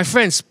 My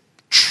friends,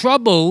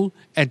 trouble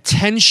and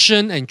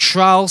tension and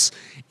trials,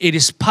 it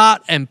is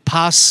part and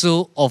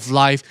parcel of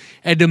life.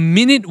 And the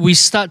minute we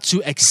start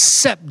to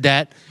accept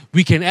that,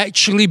 we can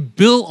actually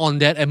build on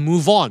that and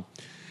move on.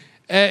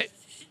 There's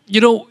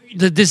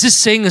this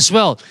saying as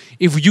well,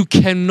 if you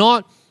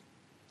cannot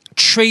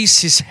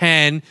trace His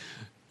hand,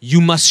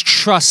 you must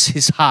trust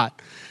His heart.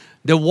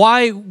 The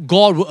why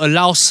God will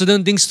allow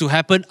certain things to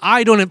happen,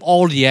 I don't have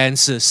all the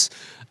answers.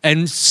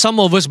 And some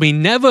of us may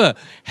never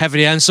have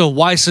the answer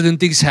why certain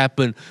things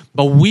happen.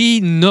 But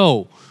we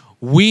know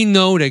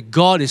that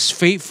God is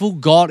faithful,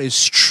 God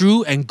is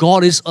true, and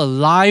God is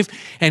alive,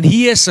 and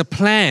He has a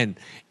plan,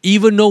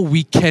 even though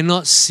we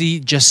cannot see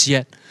just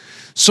yet.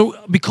 So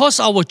because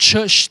our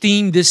church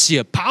theme this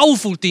year,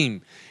 powerful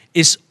theme,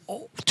 is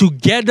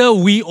Together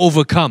We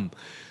Overcome.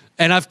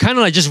 And I've kind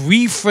of like just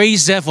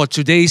rephrased that for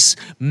today's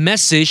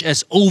message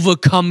as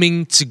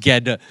overcoming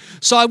together.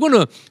 So I'm going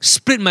to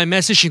split my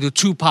message into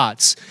two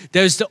parts.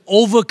 There is the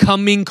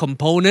overcoming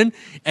component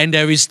and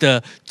there is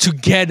the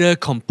together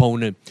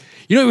component.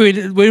 You know,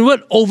 when the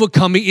word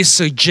overcoming, it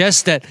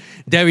suggests that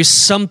there is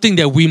something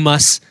that we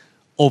must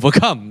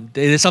overcome.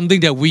 There is something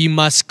that we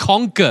must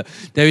conquer.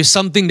 There is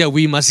something that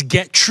we must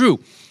get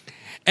through.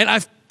 And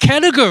I've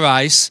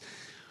categorized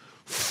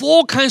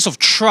 4 kinds of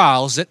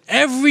trials that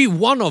every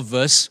one of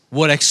us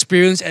will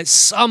experience at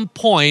some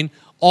point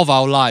of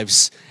our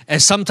lives,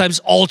 and sometimes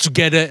all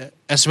together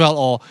as well,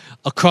 or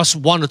across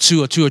 1 or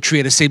 2 or 2 or 3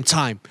 at the same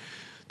time.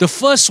 The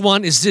first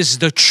one is this,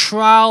 the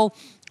trial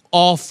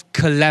of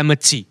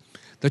calamity.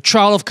 The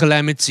trial of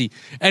calamity.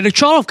 And the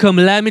trial of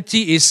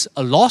calamity is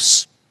a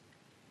loss,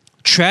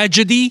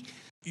 tragedy,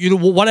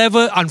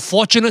 whatever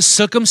unfortunate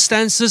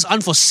circumstances,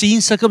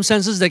 unforeseen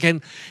circumstances that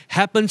can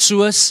happen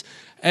to us.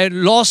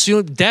 And loss,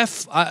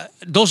 death.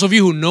 Those of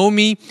you who know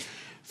me,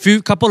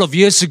 couple of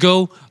years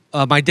ago,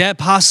 my dad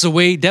passed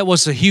away. That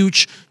was a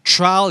huge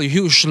trial, a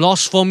huge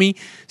loss for me.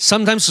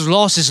 Sometimes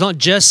loss is not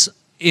just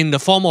in the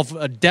form of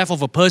a death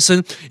of a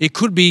person. It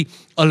could be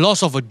a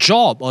loss of a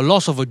job, or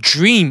loss of a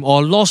dream,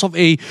 or loss of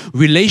a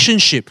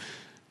relationship.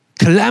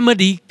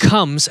 Calamity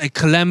comes and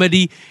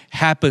calamity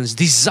happens.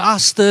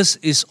 Disasters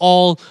is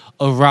all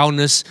around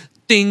us.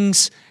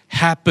 Things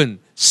happen.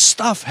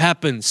 Stuff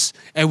happens.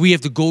 And we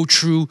have to go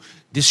through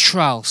these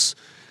trials.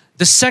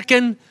 The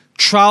second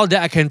trial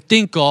that I can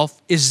think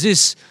of is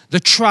this, the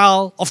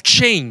trial of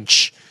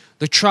change.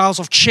 The trials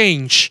of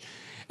change.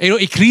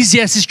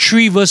 Ecclesiastes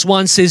 3 verse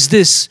 1 says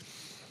this,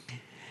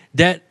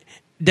 that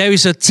there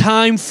is a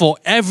time for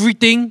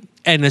everything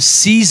and a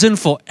season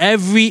for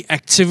every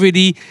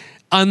activity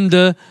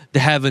under the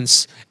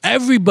heavens.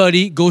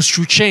 Everybody goes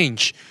through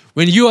change.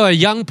 When you are a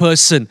young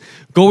person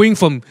going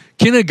from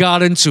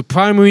kindergarten to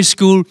primary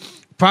school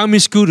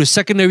to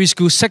secondary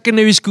school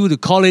to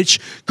college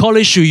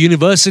to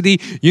university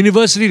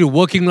to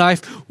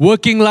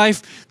working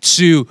life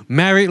to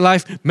married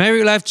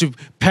life to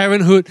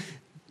parenthood,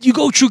 you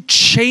go through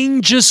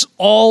changes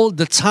all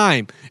the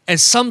time. And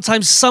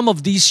sometimes some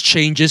of these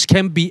changes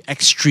can be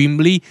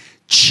extremely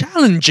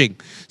challenging.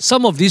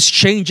 Some of these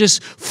changes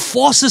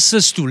forces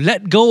us to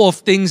let go of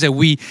things that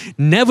we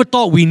never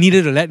thought we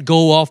needed to let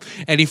go of,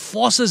 and it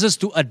forces us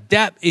to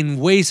adapt in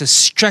ways that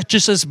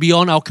stretches us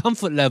beyond our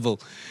comfort level.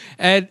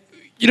 And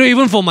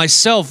even for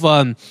myself,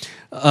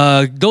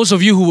 those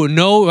of you who will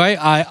know, right,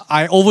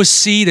 I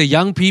oversee the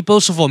young people.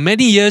 So for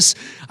many years,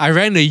 I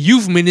ran a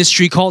youth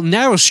ministry called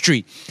Narrow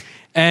Street.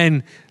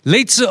 And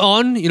later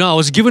on, I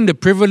was given the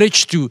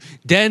privilege to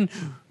then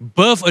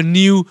birth a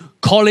new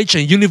college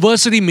and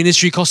university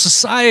ministry called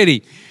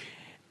Society.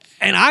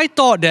 And I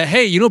thought that,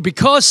 hey,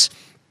 because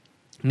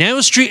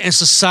Narrow Street and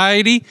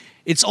Society,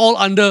 it's all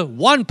under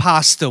one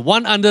pastor,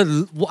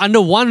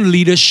 under one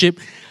leadership,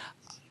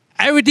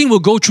 everything will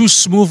go through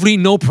smoothly,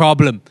 no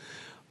problem.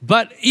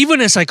 But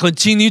even as I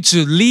continue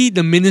to lead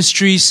the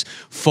ministries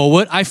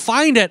forward, I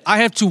find that I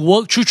have to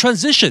work through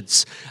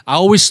transitions. I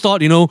always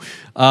thought,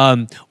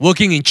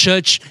 working in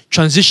church,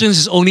 transitions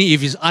is only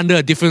if it's under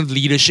a different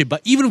leadership.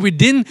 But even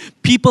within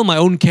people, my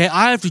own care,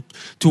 I have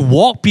to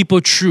walk people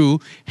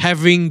through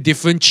having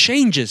different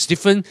changes,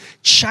 different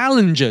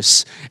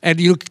challenges. And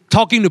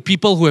talking to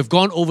people who have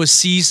gone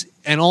overseas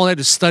and all that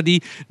to study,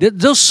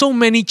 there's so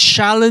many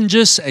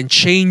challenges and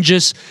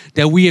changes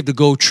that we have to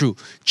go through.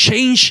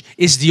 Change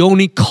is the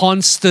only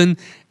constant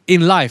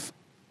in life.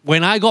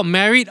 When I got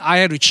married, I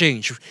had to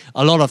change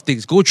a lot of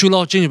things, go through a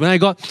lot of changes.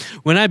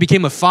 When I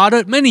became a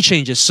father, many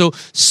changes. So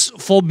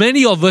for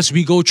many of us,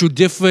 we go through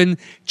different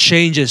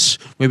changes.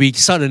 When we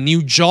start a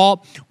new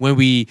job, when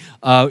we,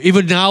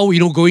 even now,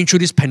 going through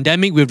this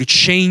pandemic, we have to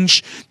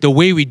change the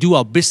way we do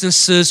our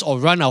businesses or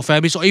run our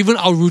families, or even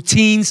our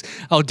routines,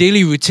 our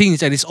daily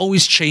routines, and it's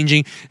always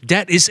changing.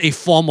 That is a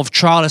form of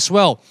trial as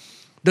well.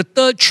 The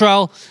third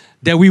trial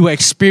that we will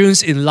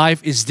experience in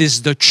life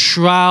is the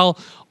trial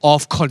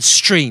of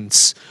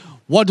constraints.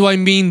 What do I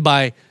mean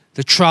by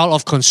the trial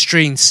of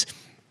constraints?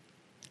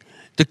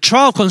 The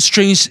trial of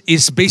constraints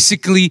is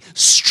basically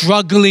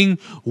struggling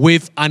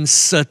with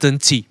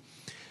uncertainty,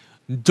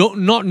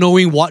 not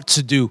knowing what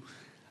to do.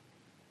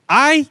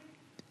 I,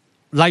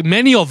 like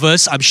many of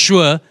us, I'm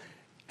sure,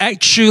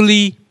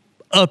 actually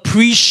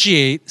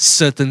appreciate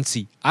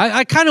certainty.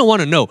 I kind of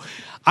want to know.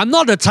 I'm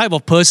not the type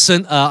of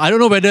person, I don't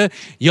know whether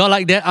you're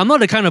like that. I'm not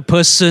the kind of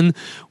person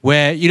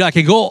where, you know, I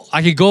can go,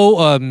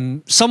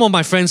 some of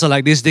my friends are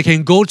like this. They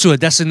can go to a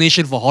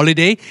destination for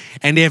holiday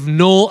and they have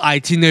no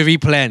itinerary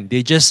plan.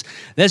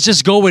 Let's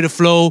just go with the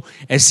flow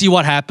and see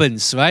what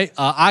happens, right?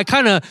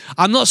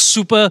 I'm not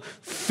super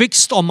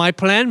fixed on my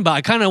plan, but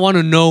I kind of want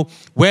to know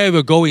where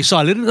we're going. So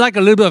I like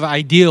a little bit of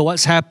idea of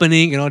what's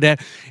happening and all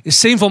that. It's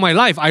same for my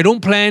life. I don't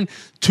plan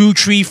 2,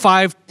 3,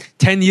 5,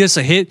 10 years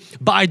ahead,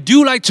 but I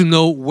do like to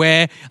know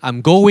where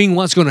I'm going,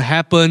 what's going to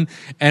happen,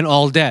 and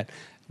all that.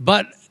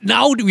 But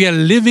now we are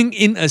living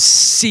in a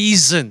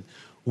season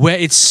where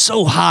it's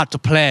so hard to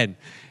plan.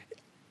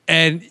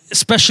 And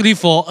especially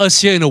for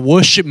us here in the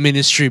worship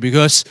ministry,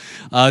 because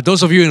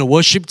those of you in the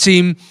worship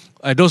team,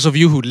 those of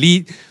you who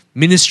lead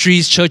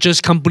ministries,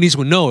 churches, companies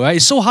will know, right?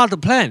 It's so hard to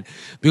plan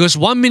because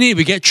one minute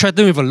we get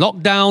threatened with a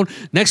lockdown,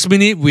 next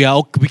minute we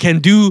can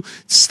do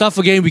stuff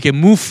again, we can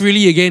move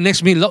freely again,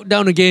 next minute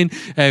lockdown again,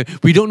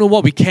 we don't know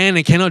what we can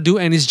and cannot do,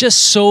 and it's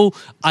just so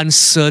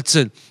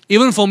uncertain.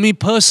 Even for me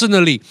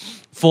personally,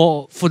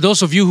 for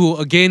those of you who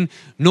again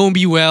know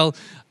me well,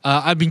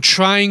 I've been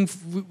trying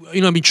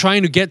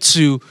to get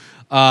to.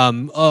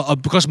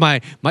 Because my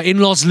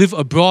in-laws live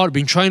abroad, I've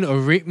been trying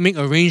to make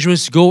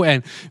arrangements to go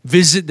and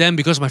visit them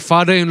because my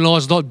father-in-law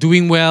is not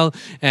doing well,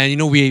 and you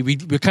know we're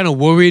kind of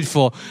worried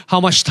for how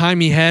much time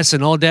he has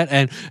and all that.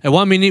 And at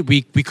one minute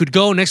we could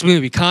go, next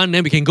minute we can't,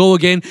 then we can go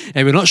again,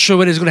 and we're not sure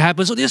when it's going to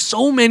happen. So there's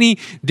so many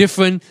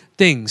different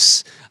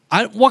things.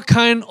 What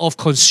kind of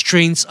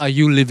constraints are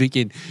you living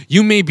in?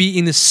 You may be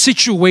in a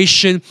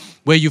situation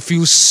where you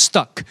feel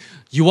stuck.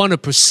 You want to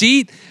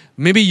proceed.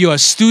 Maybe you're a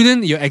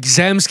student, your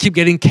exams keep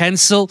getting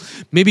cancelled.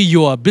 Maybe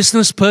you're a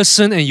business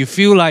person and you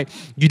feel like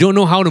you don't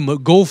know how to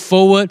go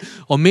forward.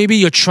 Or maybe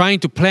you're trying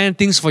to plan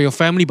things for your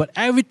family, but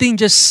everything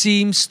just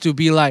seems to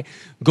be like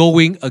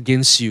going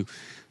against you.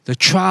 The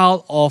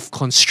trial of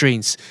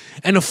constraints.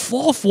 And the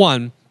fourth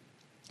one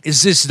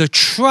is the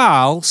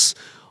trials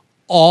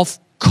of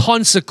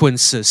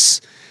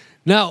consequences.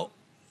 Now,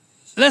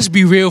 let's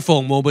be real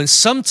for a moment.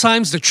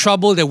 Sometimes the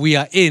trouble that we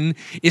are in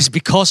is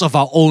because of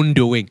our own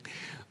doing.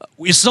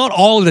 It's not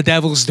all the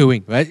devil's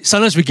doing, right?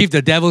 Sometimes we give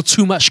the devil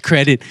too much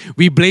credit.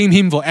 We blame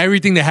him for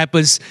everything that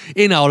happens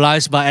in our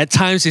lives, but at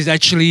times it's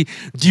actually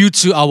due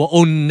to our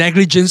own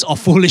negligence or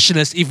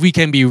foolishness, if we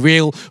can be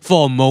real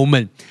for a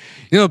moment.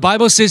 You know, the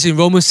Bible says in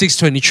Romans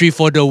 6:23,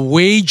 "For the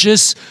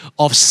wages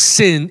of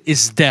sin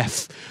is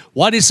death."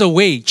 What is a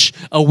wage?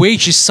 A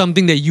wage is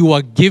something that you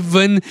are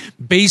given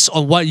based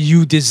on what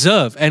you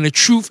deserve. And the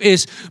truth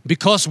is,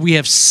 because we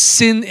have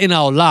sin in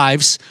our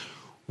lives,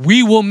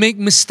 we will make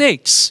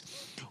mistakes.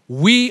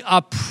 We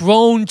are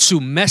prone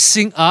to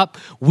messing up.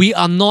 We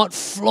are not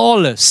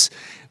flawless.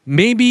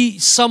 Maybe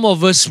some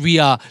of us, we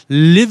are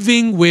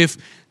living with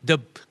the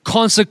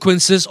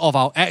consequences of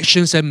our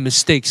actions and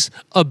mistakes.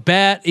 A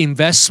bad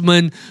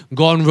investment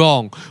gone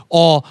wrong,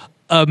 or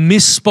a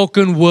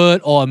misspoken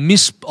word, or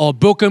a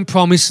broken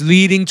promise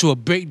leading to a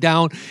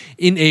breakdown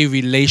in a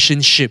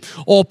relationship,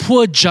 or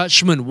poor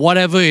judgment,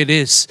 whatever it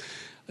is.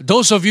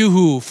 Those of you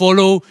who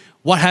follow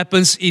what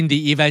happens in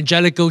the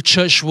evangelical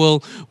church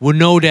world will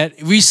know that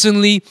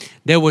recently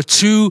there were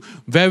 2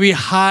 very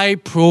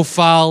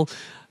high-profile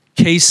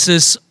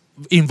cases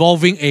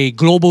involving a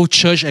global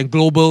church and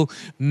global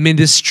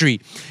ministry.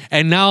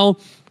 And now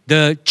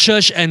the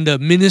church and the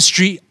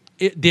ministry,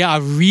 they are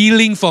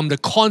reeling from the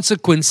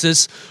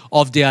consequences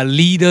of their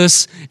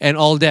leaders and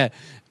all that.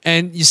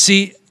 And you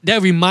see,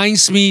 that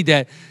reminds me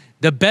that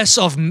the best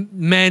of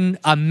men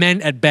are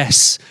men at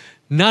best.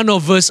 None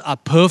of us are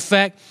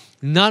perfect.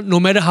 No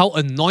matter how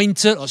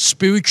anointed or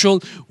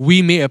spiritual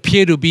we may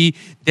appear to be,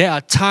 there are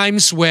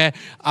times where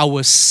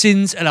our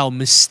sins and our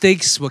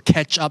mistakes will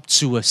catch up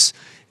to us.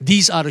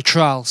 These are the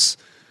trials.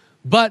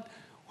 But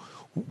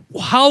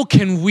how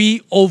can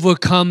we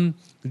overcome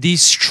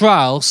these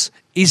trials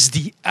is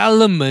the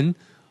element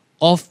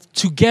of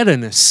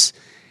togetherness.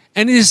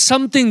 And it is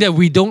something that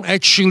we don't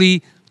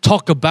actually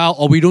talk about,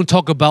 or we don't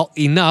talk about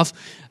enough,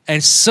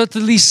 and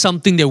certainly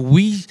something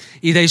that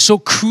is so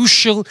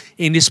crucial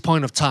in this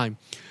point of time.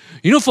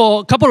 You know,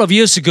 for a couple of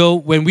years ago,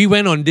 when we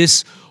went on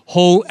this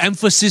whole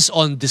emphasis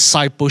on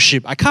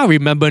discipleship, I can't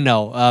remember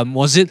now,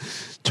 was it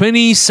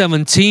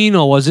 2017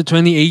 or was it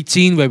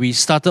 2018 where we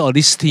started on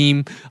this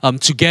theme,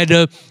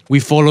 Together We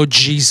Follow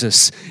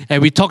Jesus.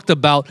 And we talked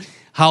about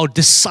how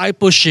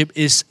discipleship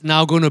is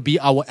now going to be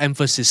our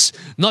emphasis.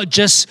 Not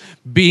just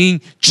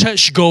being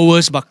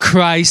churchgoers, but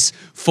Christ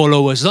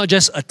followers. Not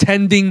just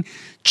attending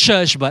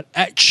church, but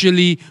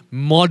actually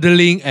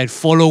modeling and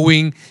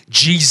following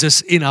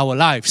Jesus in our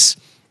lives.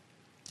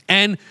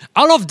 And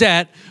out of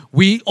that,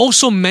 we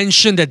also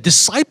mentioned that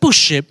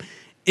discipleship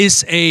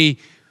is a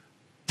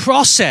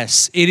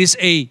process. It is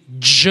a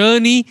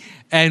journey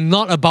and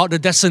not about the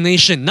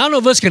destination. None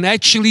of us can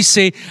actually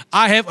say,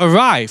 I have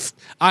arrived.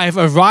 I have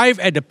arrived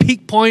at the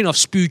peak point of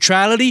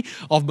spirituality,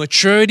 of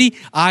maturity.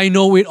 I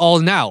know it all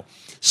now.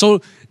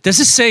 So there's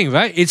this saying,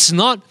 right? It's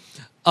not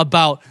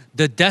about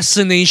the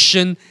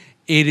destination.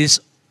 It is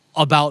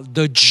about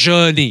the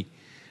journey.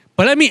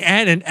 But let me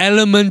add an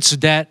element to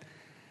that,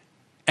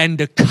 and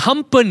the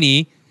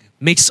company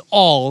makes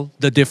all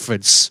the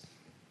difference.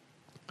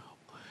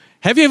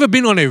 Have you ever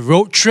been on a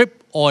road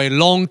trip or a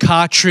long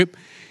car trip?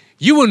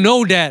 You will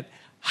know that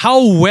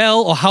how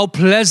well or how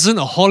pleasant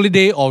a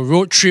holiday or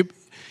road trip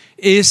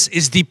is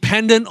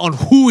dependent on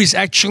who is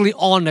actually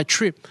on the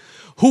trip,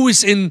 who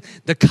is in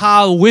the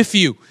car with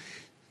you.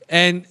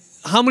 And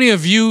how many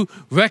of you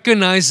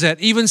recognize that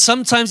even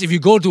sometimes if you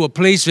go to a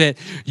place where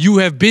you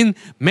have been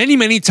many,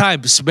 many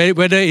times,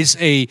 whether it's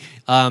a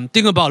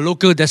thing about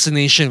local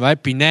destination,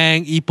 right?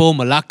 Penang, Ipoh,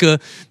 Malacca,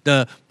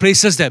 the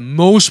places that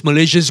most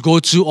Malaysians go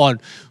to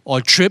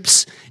on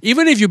trips.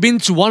 Even if you've been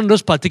to one of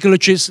those particular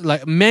trips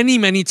like many,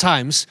 many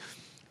times,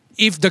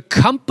 if the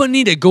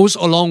company that goes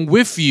along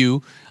with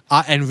you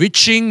are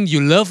enriching,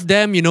 you love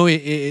them, you know,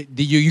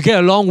 you get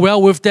along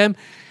well with them,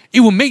 it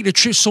will make the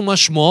trip so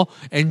much more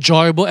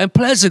enjoyable and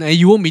pleasant, and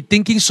you won't be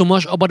thinking so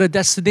much about the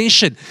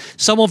destination.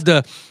 Some of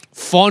the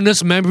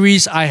fondest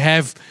memories I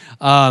have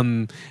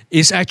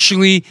is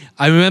actually,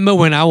 I remember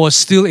when I was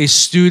still a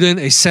student,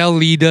 a cell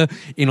leader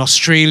in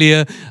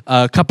Australia,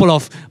 I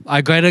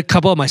gathered a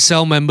couple of my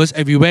cell members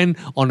and we went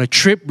on a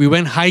trip, we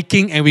went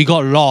hiking and we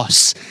got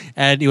lost.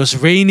 And it was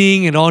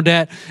raining and all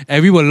that,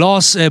 and we were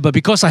lost, but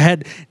because I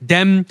had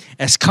them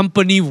as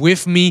company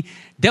with me,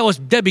 it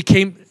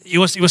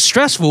was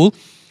stressful.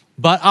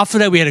 But after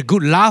that, we had a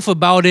good laugh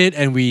about it,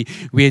 and we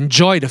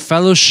enjoyed the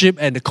fellowship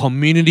and the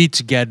community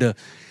together.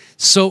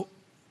 So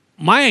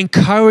my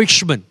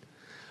encouragement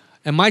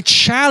and my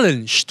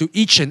challenge to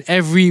each and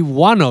every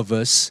one of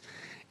us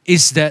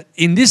is that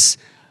in this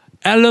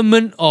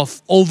element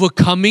of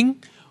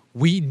overcoming,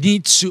 we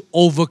need to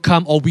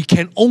overcome, or we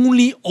can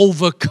only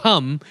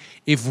overcome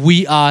if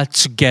we are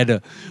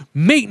together.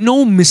 Make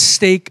no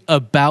mistake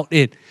about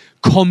it.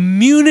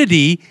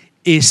 Community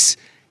is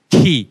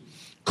key.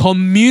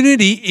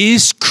 Community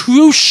is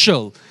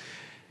crucial.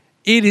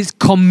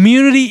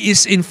 Community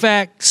is in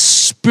fact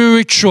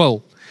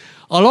spiritual.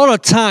 A lot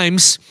of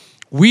times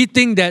we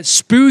think that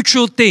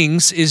spiritual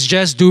things is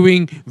just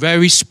doing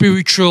very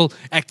spiritual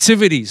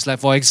activities, like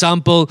for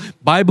example,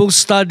 Bible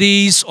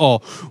studies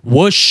or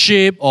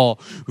worship or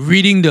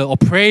reading or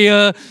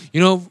prayer.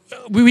 You know,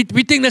 we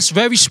think that's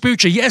very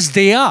spiritual. Yes,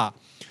 they are.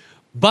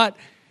 But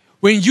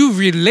when you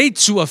relate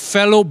to a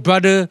fellow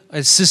brother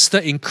and sister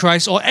in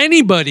Christ or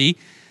anybody,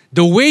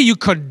 the way you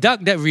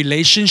conduct that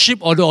relationship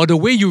or the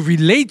way you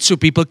relate to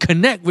people,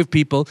 connect with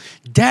people,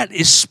 that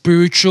is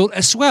spiritual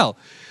as well.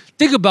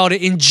 Think about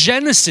it. In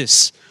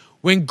Genesis,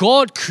 when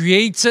God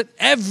created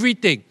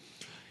everything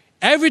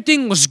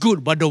was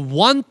good. But the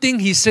one thing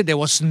He said that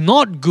was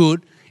not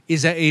good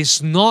is that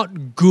it's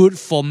not good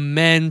for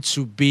man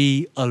to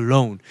be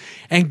alone.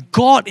 And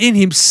God in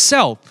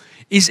Himself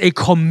is a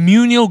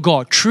communal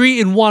God.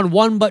 3 in 1,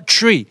 1 but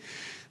 3.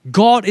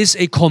 God is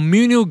a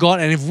communal God,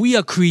 and if we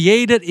are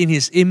created in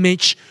His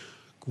image,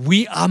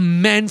 we are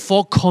meant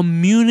for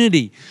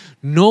community.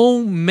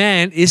 No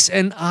man is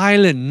an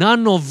island.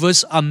 None of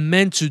us are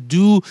meant to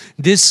do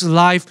this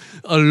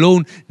life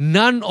alone.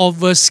 None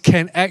of us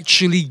can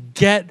actually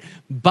get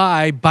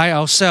by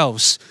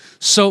ourselves.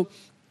 So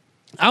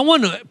I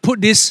want to put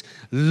this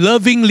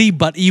lovingly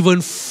but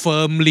even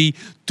firmly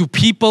to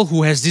people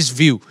who has this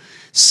view.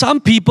 Some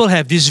people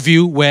have this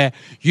view where,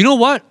 you know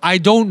what, I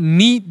don't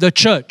need the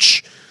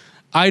church.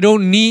 I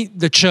don't need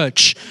the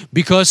church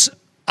because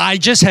I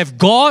just have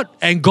God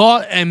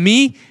and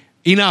me,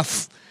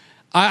 enough.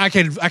 I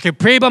can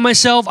pray by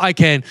myself. I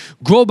can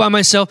grow by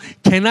myself.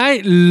 Can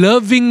I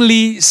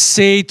lovingly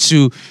say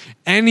to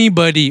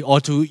anybody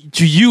or to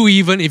you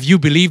even if you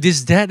believe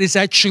this, that is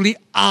actually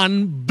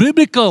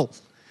unbiblical.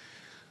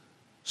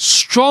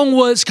 Strong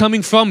words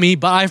coming from me,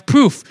 but I have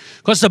proof.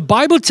 Because the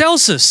Bible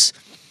tells us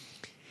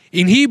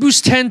in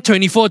Hebrews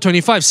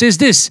 10:24-25 says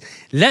this,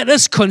 let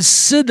us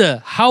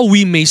consider how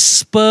we may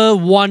spur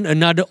one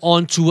another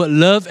on toward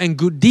love and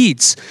good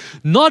deeds,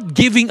 not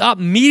giving up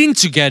meeting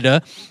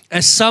together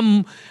as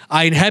some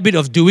are in habit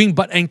of doing,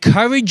 but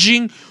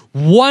encouraging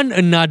one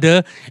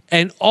another,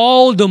 and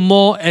all the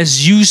more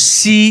as you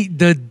see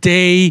the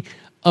day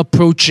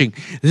approaching.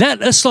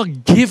 Let us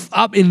not give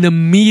up in the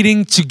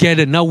meeting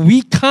together. Now,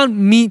 we can't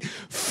meet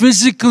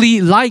physically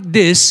like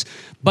this,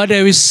 but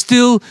there is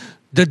still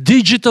the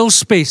digital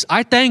space.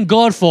 I thank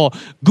God for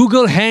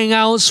Google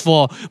Hangouts,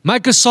 for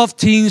Microsoft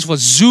Teams, for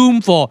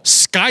Zoom, for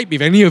Skype, if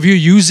any of you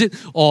use it,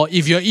 or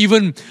if you're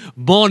even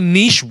more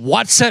niche,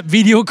 WhatsApp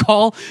video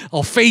call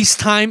or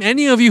FaceTime.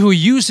 Any of you who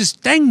use this,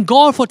 thank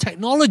God for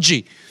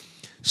technology.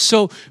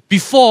 So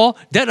before,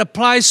 that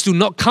applies to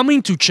not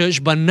coming to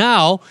church, but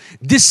now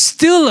this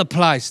still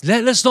applies.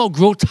 Let us not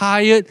grow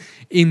tired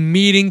in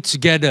meeting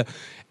together.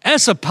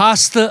 As a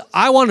pastor,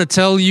 I want to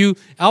tell you,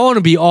 I want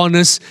to be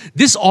honest,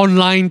 this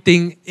online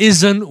thing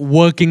isn't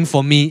working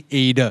for me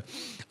either.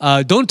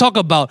 Don't talk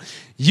about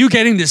you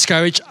getting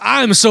discouraged.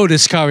 I'm so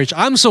discouraged.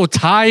 I'm so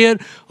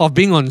tired of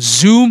being on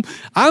Zoom.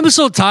 I'm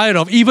so tired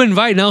of even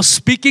right now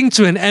speaking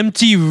to an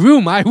empty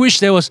room. I wish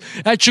there was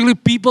actually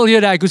people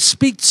here that I could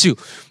speak to.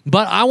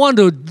 But I want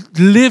to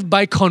live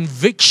by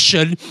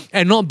conviction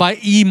and not by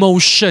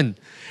emotion.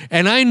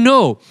 And I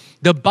know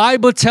the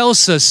Bible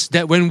tells us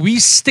that when we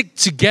stick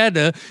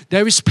together,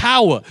 there is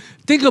power.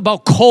 Think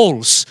about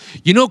coals.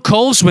 You know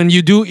coals, when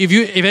you do, if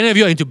any of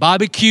you are into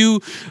barbecue,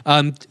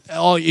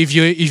 or if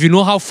you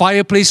know how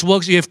fireplace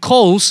works, you have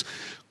coals.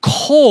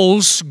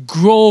 Coals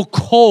grow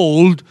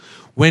cold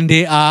when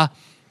they are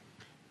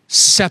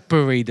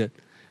separated.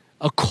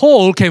 A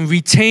coal can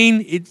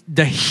retain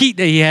the heat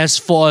that it has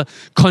for a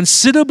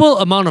considerable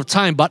amount of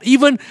time, but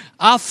even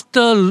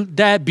after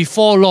that,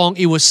 before long,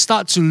 it will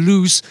start to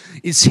lose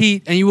its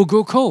heat and it will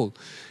grow cold.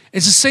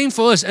 It's the same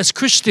for us as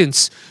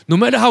Christians. No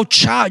matter how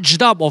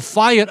charged up or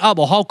fired up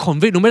or how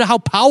convicted, no matter how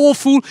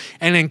powerful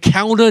an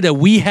encounter that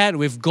we had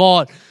with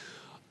God,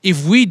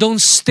 if we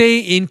don't stay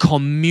in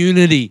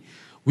community,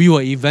 we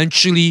will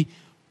eventually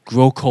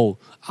grow cold.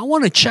 I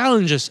want to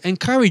challenge us,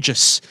 encourage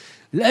us.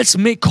 Let's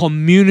make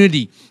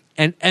community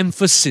an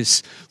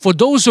emphasis. For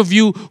those of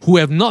you who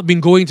have not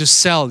been going to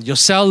cell, your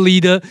cell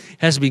leader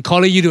has been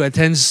calling you to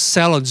attend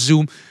cell on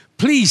Zoom,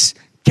 please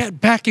get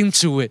back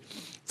into it.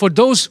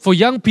 For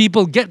young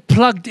people, get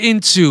plugged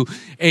into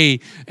a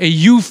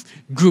youth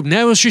group,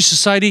 Narrow Street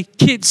Society,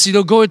 kids,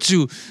 go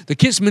to the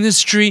kids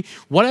ministry,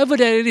 whatever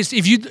that it is.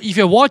 If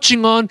you're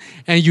watching on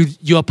and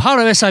you're part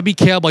of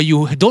SIBKL but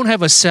you don't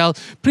have a cell,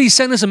 please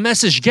send us a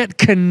message. Get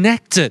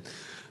connected,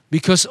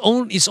 because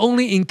it's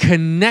only in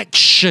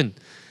connection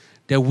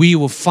that we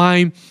will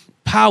find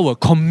power.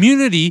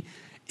 Community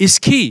is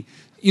key.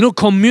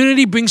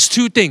 Community brings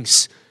two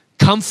things: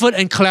 comfort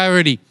and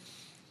clarity.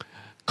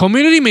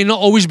 Community may not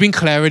always bring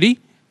clarity.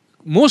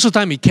 Most of the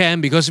time it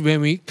can, because when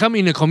we come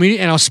in a community,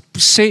 and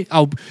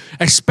I'll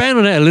expand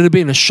on that a little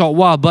bit in a short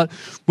while, but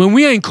when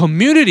we are in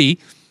community,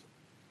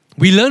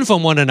 we learn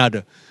from one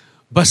another.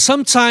 But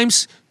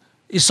sometimes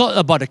it's not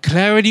about the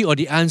clarity or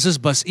the answers,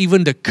 but it's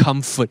even the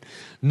comfort.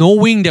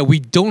 Knowing that we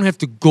don't have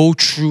to go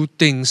through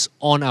things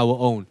on our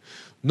own.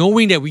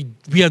 Knowing that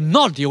we are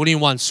not the only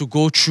ones who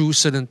go through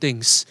certain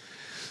things.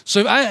 So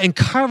if I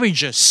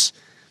encourage us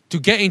to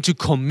get into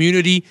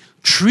community,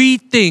 3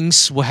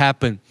 things will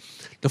happen.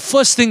 The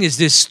first thing is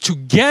this: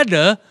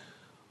 together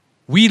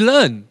we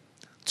learn.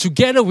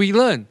 Together we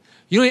learn.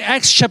 In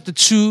Acts chapter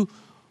 2,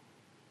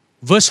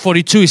 verse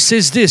 42, it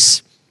says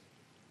this: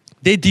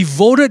 they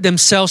devoted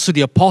themselves to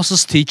the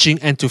apostles' teaching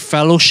and to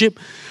fellowship,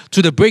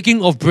 to the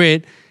breaking of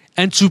bread,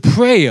 and to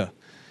prayer.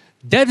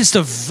 That is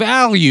the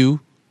value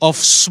of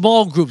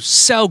small groups,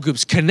 cell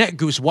groups, connect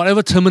groups,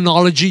 whatever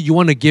terminology you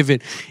want to give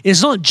it.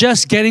 It's not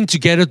just getting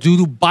together to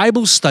do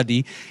Bible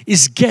study.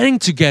 It's getting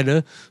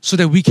together so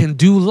that we can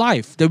do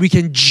life, that we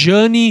can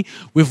journey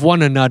with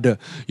one another.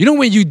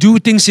 When you do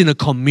things in a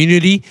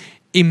community,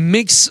 it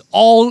makes it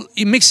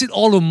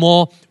all the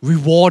more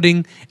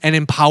rewarding and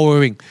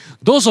empowering.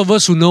 Those of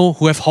us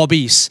who have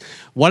hobbies,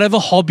 whatever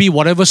hobby,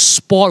 whatever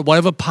sport,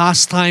 whatever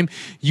pastime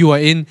you are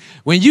in,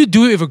 when you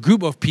do it with a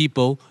group of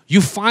people, you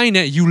find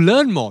that you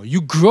learn more,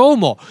 you grow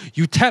more,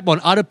 you tap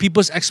on other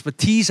people's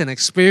expertise and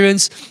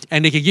experience,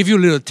 and they can give you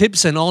little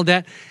tips and all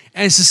that.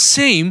 And it's the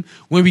same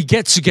when we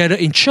get together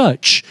in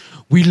church.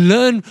 We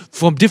learn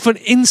from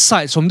different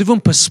insights, from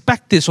different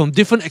perspectives, from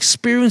different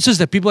experiences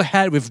that people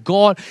had with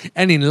God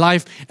and in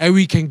life, and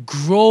we can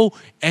grow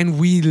and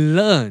we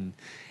learn.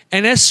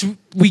 And as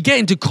we get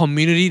into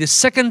community, the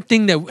second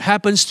thing that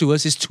happens to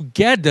us is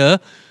together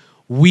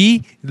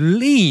we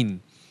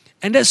lean.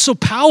 And that's so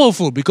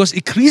powerful, because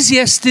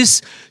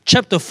Ecclesiastes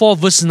chapter 4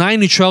 verse 9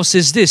 to 12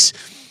 says this: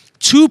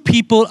 2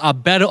 people are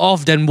better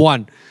off than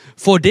one,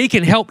 for they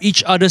can help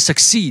each other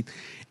succeed.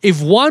 If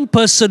one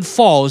person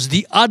falls,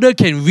 the other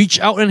can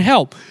reach out and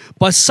help.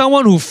 But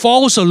someone who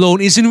falls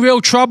alone is in real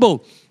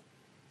trouble.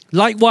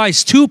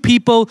 Likewise, 2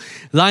 people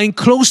lying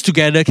close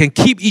together can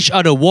keep each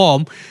other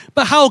warm.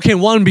 But how can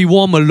one be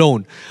warm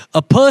alone?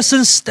 A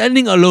person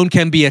standing alone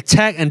can be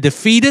attacked and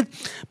defeated,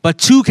 but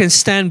 2 can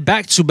stand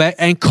back to back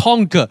and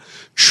conquer.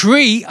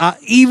 3 are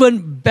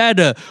even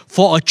better,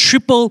 for a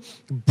triple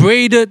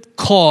braided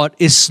cord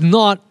is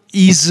not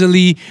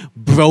easily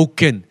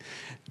broken.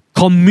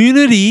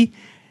 Community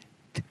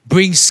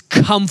brings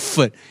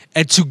comfort,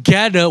 and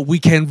together we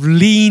can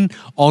lean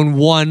on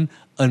one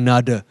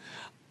another.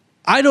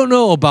 I don't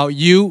know about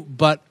you,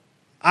 but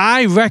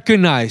I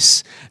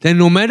recognize that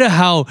no matter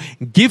how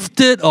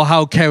gifted or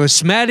how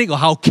charismatic or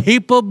how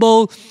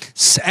capable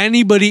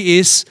anybody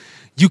is,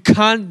 you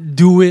can't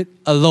do it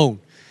alone.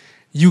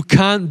 You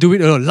can't do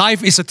it alone.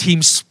 Life is a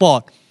team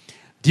sport.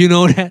 Do you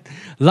know that?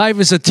 Life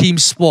is a team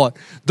sport.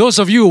 Those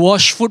of you who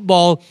watch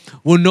football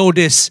will know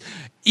this.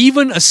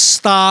 Even a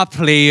star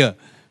player,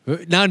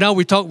 Now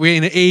we're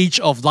in the age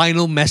of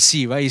Lionel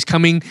Messi, right? He's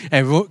coming,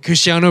 and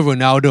Cristiano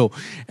Ronaldo.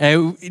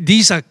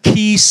 These are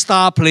key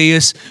star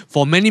players.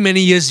 For many,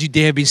 many years,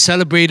 they have been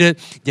celebrated.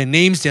 Their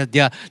names,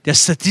 their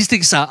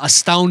statistics are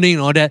astounding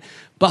and all that.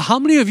 But how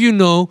many of you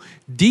know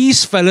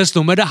these fellas,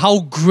 no matter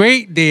how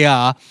great they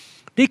are,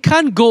 they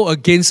can't go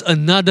against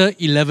another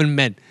 11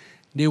 men.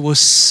 They will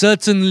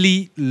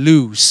certainly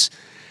lose.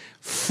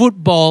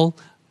 Football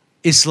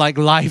is like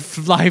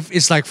life. Life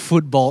is like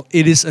football.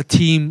 It is a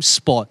team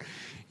sport.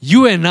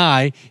 You and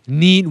I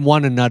need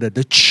one another.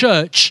 The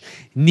church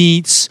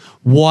needs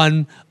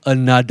one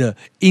another.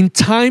 In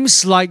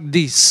times like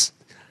this,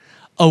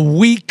 a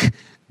weak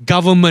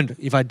government,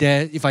 if I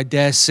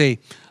dare say,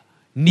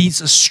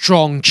 needs a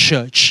strong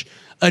church.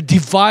 A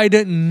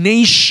divided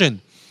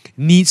nation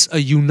needs a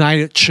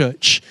united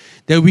church.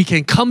 That we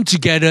can come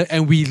together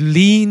and we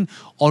lean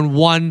on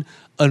one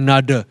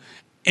another.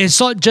 It's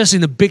not just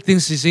in the big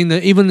things, it's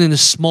even in the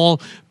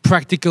small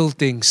practical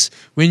things.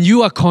 When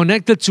you are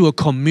connected to a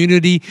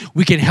community,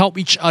 we can help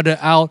each other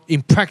out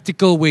in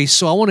practical ways.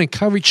 So I want to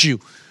encourage you.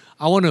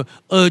 I want to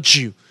urge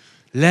you.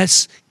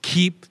 Let's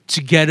keep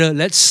together.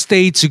 Let's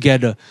stay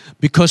together.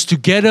 Because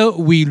together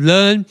we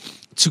learn,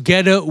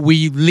 together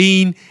we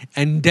lean,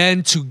 and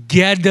then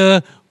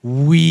together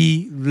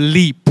we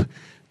leap.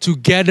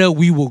 Together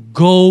we will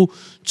go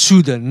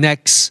to the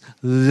next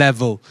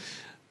level.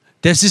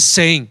 There's this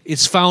saying,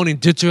 it's found in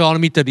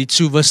Deuteronomy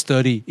 32 verse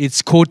 30.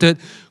 It's quoted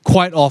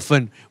quite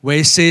often where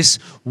it says,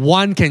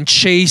 one can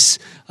chase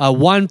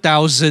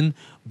 1,000,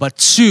 but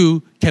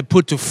two can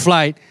put to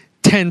flight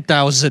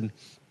 10,000.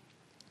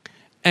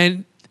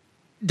 And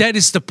that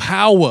is the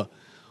power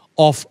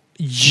of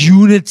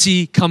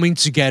unity coming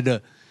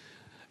together.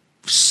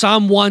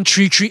 Psalm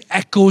 133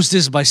 echoes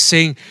this by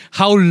saying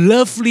how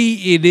lovely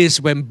it is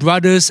when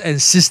brothers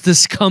and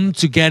sisters come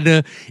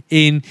together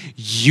in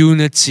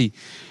unity.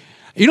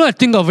 You know, I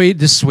think of it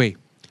this way.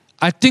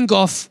 I think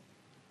of,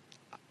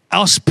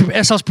 as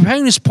I was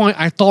preparing this point,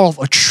 I thought of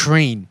a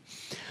train.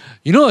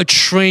 You know, a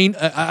train,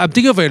 I'm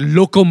thinking of a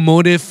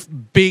locomotive,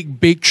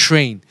 big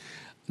train.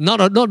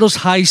 Not those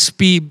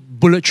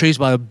high-speed bullet trains,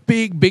 but a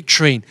big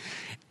train.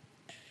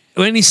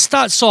 When it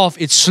starts off,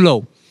 it's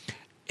slow.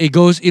 It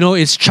goes,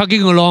 it's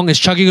chugging along.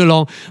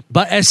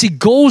 But as it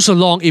goes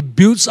along, it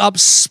builds up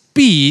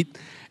speed.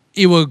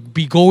 It will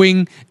be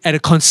going at a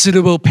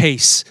considerable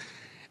pace.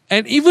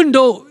 And even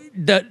though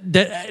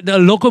the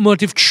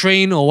locomotive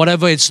train or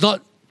whatever, it's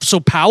not so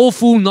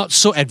powerful, not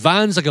so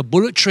advanced like a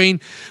bullet train,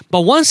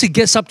 but once it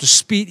gets up to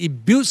speed,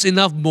 it builds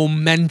enough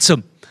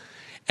momentum.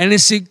 And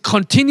as it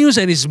continues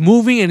and is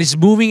moving,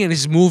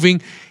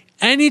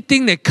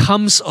 anything that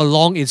comes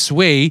along its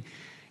way,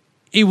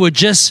 it will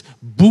just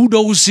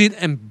bulldoze it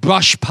and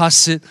brush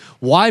past it.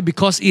 Why?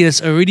 Because it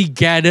has already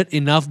gathered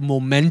enough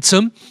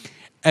momentum,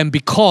 and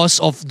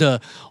because of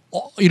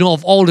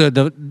of all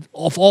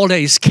that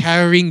is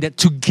carrying that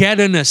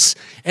togetherness.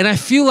 And I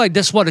feel like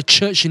that's what the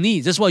church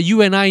needs. That's what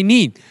you and I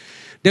need.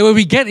 That when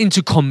we get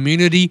into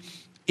community,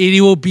 it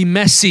will be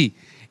messy.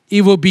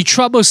 It will be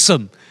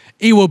troublesome.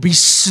 It will be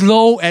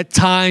slow at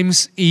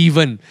times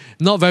even.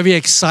 Not very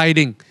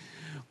exciting.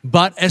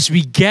 But as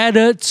we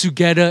gather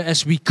together,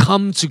 as we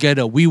come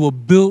together, we will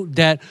build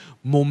that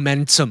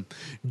momentum.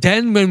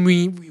 Then when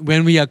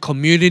we are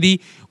community,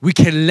 we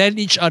can lend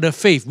each other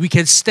faith. We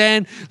can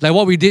stand, like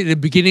what we did at the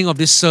beginning of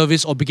this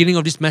service or beginning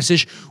of this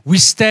message, we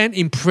stand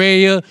in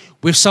prayer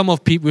with some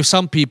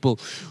people.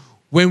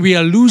 When we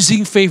are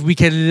losing faith, we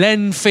can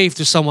lend faith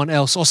to someone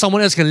else, or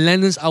someone else can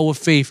lend us our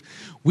faith.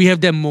 We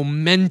have that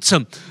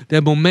momentum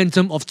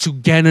of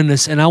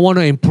togetherness. And I want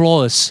to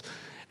implore us,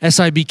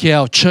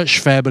 SIBKL church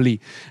family,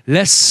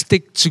 let's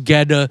stick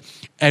together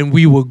and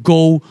we will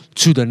go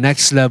to the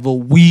next level.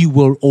 We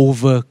will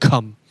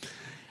overcome.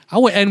 I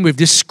will end with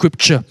this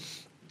scripture.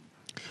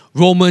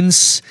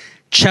 Romans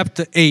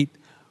chapter 8.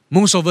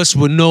 Most of us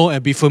will know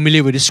and be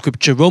familiar with this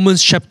scripture.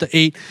 Romans chapter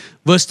 8,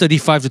 verse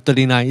 35 to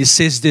 39. It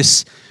says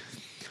this: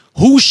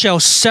 who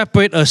shall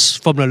separate us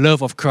from the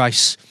love of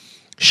Christ?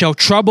 Shall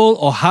trouble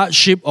or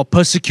hardship or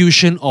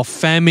persecution or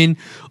famine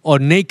or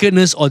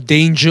nakedness or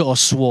danger or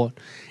sword?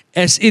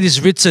 As it is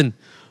written,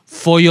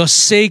 for your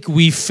sake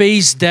we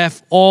face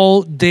death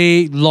all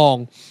day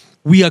long.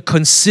 We are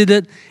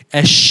considered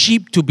as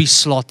sheep to be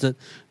slaughtered.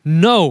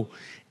 No,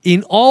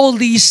 in all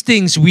these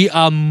things we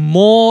are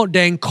more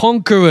than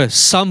conquerors.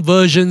 Some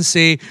versions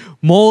say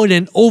more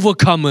than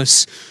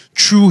overcomers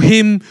through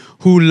him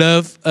who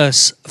loved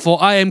us.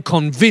 For I am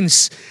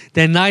convinced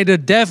that neither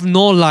death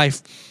nor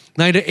life,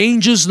 neither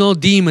angels nor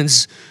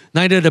demons,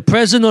 neither the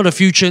present nor the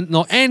future,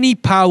 nor any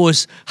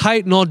powers,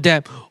 height nor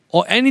depth,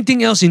 or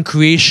anything else in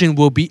creation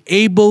will be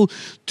able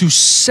to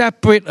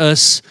separate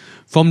us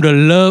from the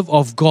love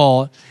of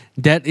God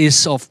that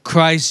is of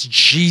Christ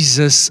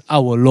Jesus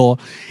our Lord.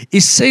 It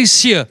says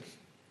here,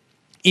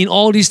 in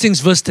all these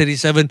things, verse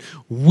 37,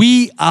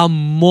 we are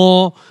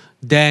more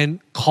than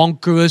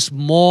conquerors,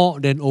 more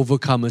than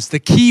overcomers. The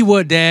key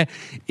word there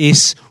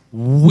is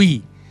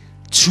we.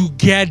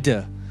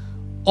 Together,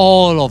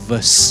 all of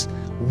us,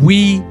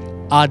 we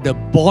are the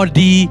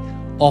body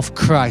of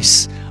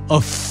Christ. A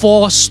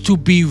force to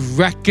be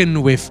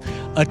reckoned with,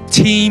 a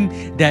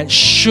team that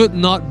should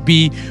not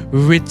be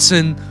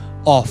written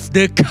off.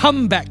 The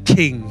comeback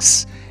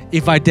kings,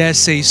 if I dare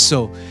say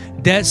so.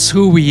 That's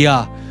who we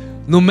are.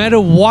 No matter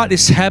what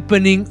is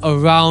happening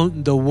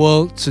around the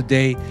world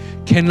today,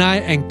 can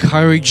I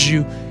encourage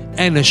you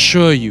and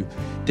assure you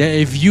that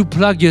if you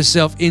plug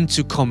yourself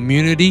into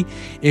community,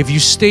 if you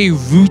stay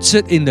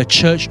rooted in the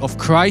church of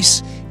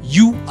Christ,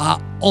 you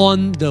are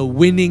on the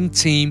winning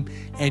team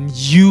and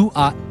you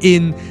are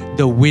in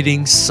the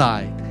winning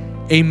side.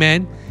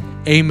 Amen.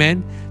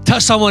 Amen.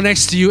 Touch someone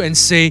next to you and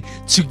say,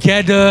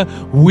 together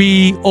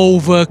we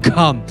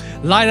overcome.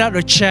 Light up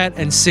the chat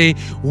and say,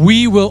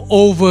 we will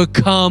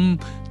overcome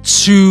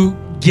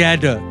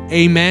together.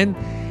 Amen.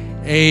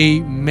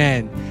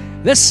 Amen.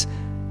 Let's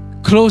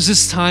close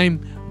this time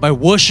by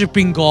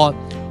worshiping God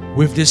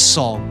with this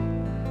song.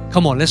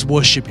 Come on, let's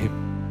worship Him.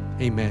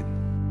 Amen.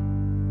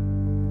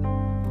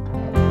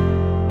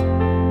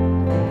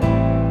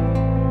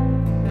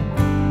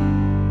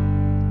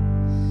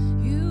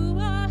 You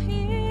are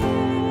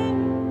here,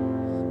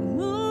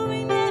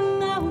 moving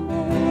in our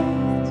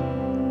midst.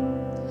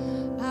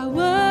 I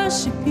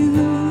worship you.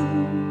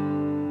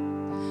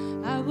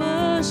 I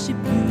worship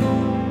you.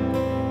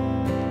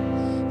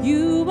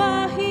 You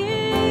are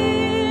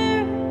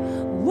here,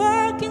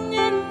 working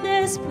in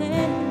this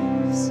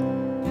place.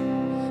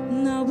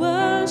 And I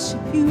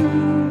worship you.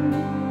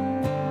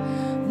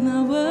 And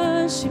I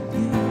worship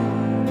you.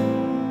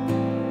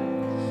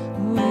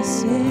 We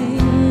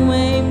sing,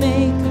 way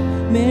make,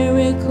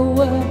 miracle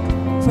work,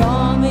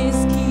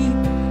 promise keep,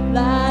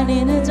 light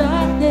in the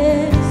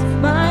darkness.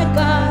 My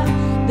God,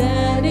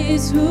 that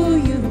is who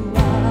you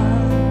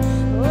are.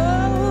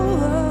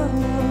 Oh,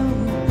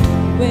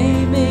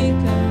 way make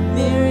a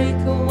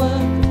miracle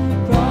work,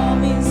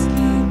 promise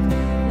keep,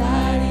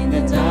 light in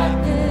the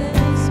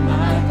darkness.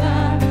 My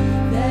God,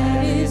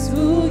 that is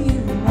who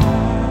you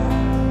are.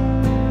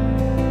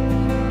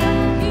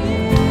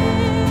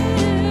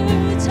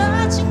 Here,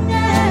 touching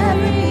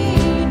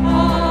every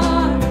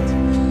heart.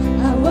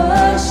 I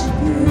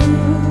worship you.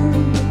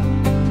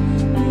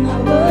 And I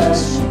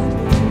worship you.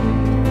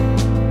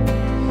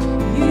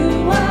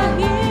 You are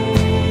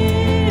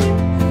here,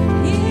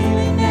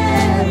 healing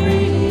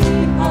every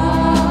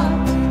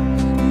heart.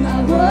 And I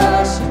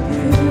worship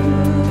you.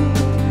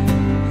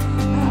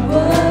 I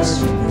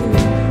worship you.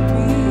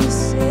 We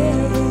say,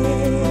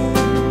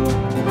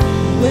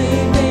 way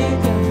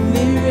make a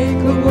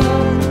miracle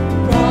work,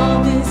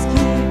 promise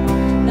keep,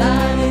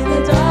 light in the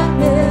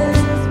darkness.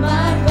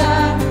 My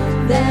God,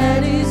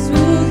 that is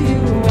who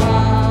you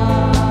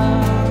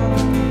are.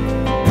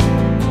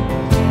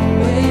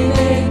 Way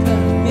make a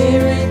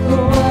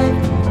miracle work,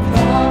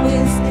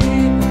 promise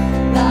keep,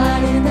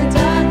 light in the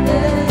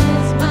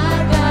darkness. My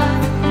God,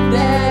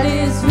 that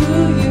is who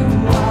you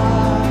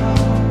are.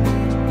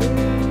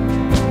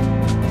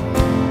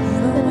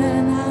 Even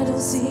when I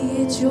don't see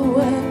it, you're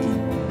working.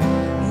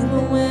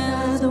 Even when I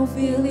don't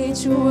feel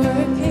it, you're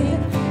working.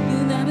 You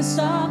never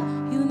stop,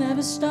 you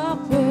never stop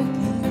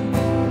working.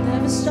 You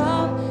never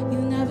stop, you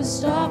never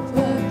stop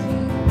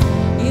working.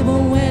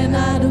 Even when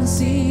I don't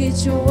see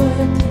it, you're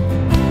working.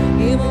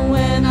 Even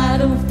when I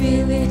don't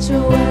feel it,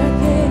 you're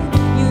working.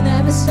 You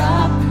never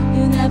stop,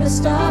 you never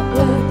stop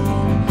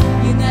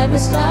working. You never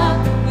stop,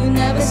 you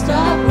never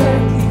stop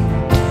working.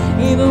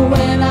 Even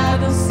when I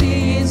don't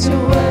see it,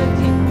 you're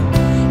working.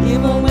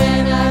 Even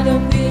when I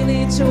don't feel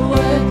it, you're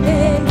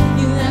working.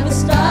 You never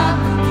stop,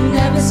 you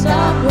never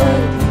stop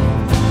working.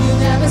 You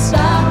never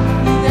stop,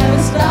 you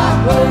never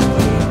stop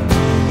working.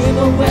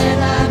 Even when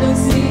I don't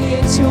see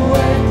it, you're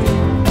working.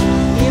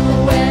 Even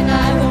when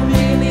I don't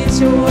feel it,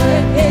 you're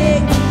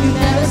working. You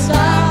never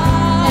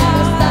stop, you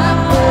never stop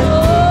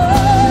working.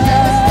 You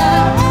never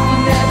stop, you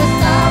never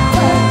stop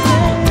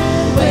working.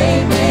 Way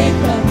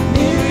maker,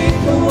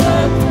 miracle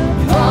worker,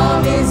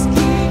 promise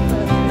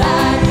keeper,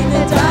 light in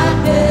the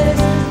darkness.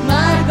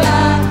 My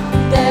God,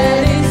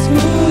 that is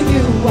who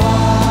you are.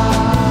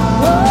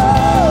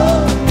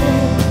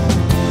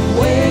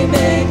 Way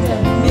maker,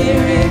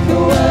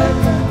 miracle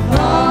worker,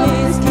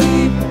 promise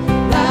keeper,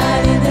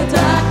 light in the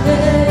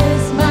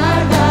darkness. My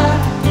God,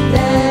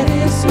 that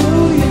is who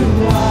you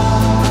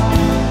are.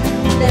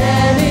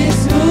 That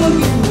is who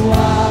you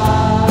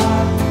are.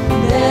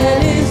 That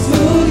is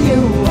who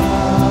you are.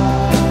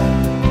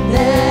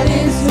 That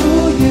is who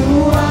you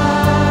are.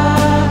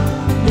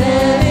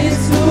 That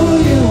is who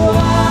you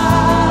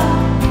are.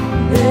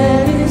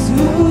 That is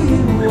who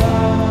you are.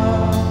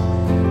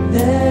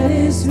 That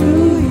is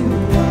who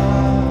you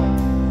are.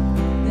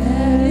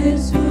 That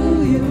is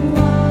who you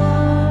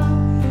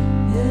are.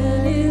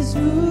 That is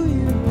who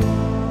you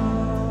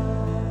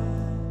are.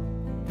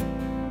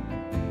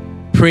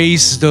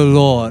 Praise the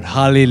Lord.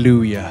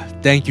 Hallelujah.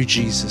 Thank you,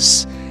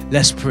 Jesus.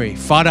 Let's pray.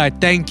 Father, I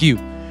thank you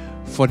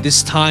for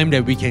this time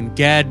that we can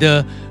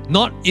gather,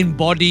 not in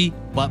body,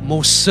 but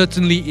most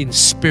certainly in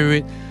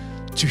spirit,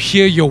 to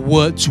hear your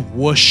word, to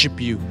worship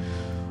you.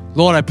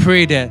 Lord, I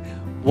pray that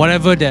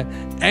whatever that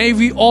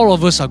all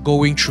of us are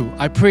going through,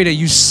 I pray that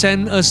you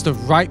send us the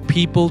right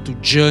people to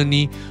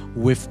journey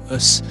with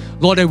us.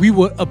 Lord, that we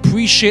will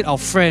appreciate our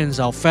friends,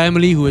 our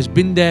family who has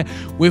been there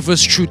with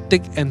us through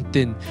thick and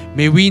thin.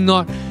 May we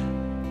not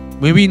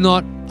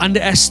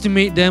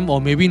underestimate them,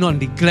 or may we not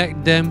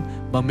neglect them,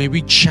 but may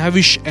we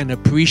cherish and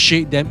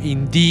appreciate them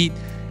indeed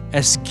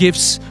as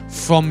gifts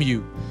from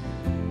you.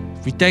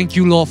 We thank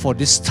you, Lord, for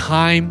this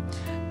time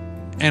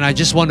And I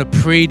just want to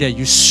pray that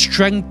you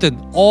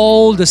strengthen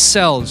all the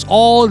cells,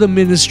 all the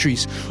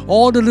ministries,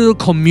 all the little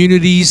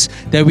communities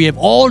that we have,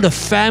 all the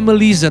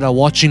families that are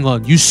watching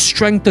on. You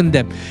strengthen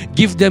them.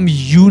 Give them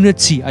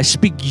unity. I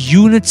speak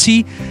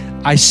unity.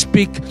 I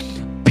speak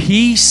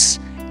peace.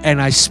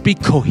 And I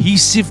speak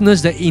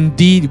cohesiveness, that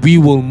indeed we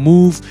will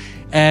move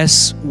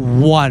as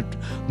one.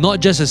 Not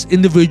just as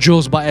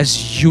individuals, but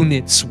as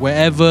units,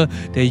 wherever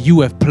that you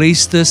have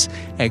placed us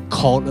and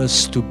called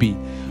us to be.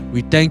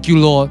 We thank you,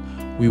 Lord.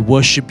 We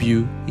worship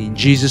you. In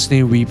Jesus'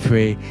 name we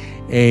pray.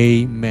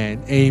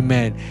 Amen.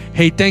 Amen.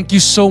 Hey, thank you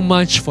so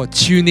much for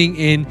tuning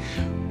in.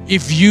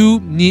 If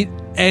you need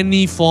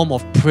any form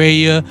of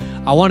prayer,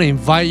 I want to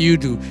invite you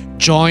to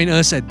join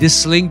us at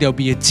this link. There'll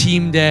be a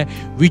team there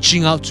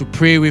reaching out to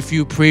pray with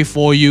you, pray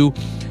for you.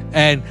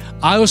 And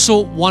I also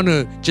want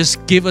to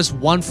just give us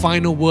one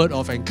final word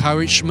of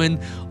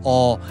encouragement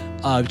or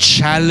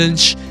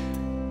challenge.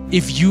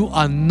 If you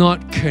are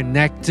not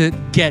connected,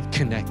 get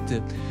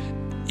connected.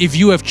 If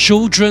you have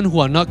children who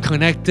are not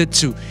connected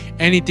to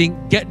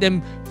anything, get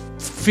them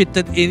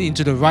fitted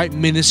into the right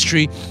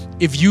ministry.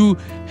 If you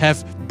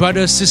have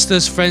brothers,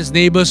 sisters, friends,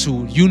 neighbors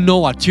who you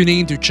know are tuning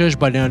into church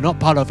but they are not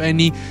part of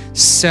any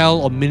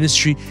cell or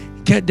ministry,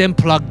 get them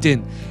plugged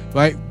in,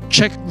 right?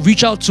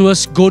 Reach out to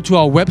us, go to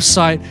our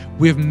website.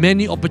 We have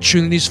many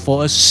opportunities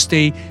for us to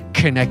stay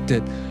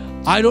connected.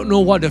 I don't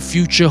know what the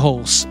future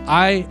holds.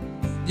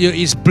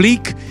 It's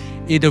bleak.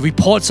 The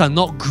reports are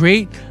not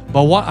great,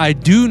 but what I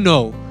do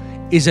know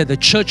is that the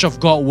church of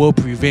God will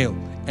prevail,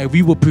 and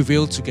we will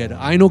prevail together.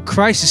 I know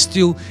Christ is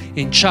still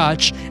in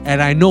charge,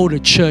 and I know the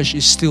church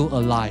is still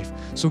alive.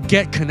 So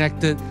get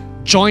connected,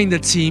 join the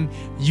team.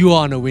 You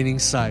are on the winning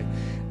side.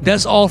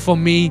 That's all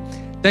from me.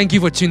 Thank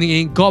you for tuning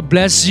in. God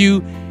bless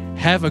you.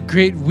 Have a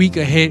great week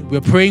ahead. We're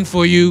praying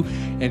for you,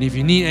 and if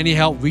you need any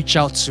help, reach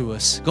out to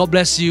us. God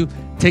bless you.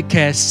 Take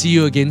care. See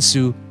you again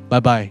soon.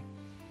 Bye-bye.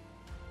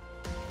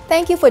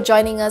 Thank you for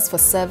joining us for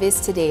service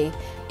today.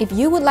 If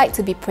you would like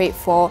to be prayed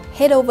for,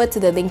 head over to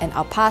the link and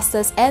our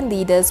pastors and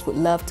leaders would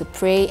love to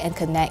pray and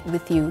connect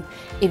with you.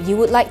 If you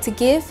would like to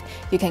give,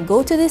 you can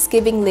go to this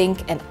giving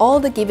link and all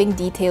the giving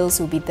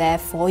details will be there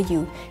for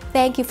you.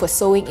 Thank you for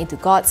sowing into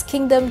God's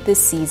kingdom this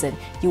season.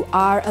 You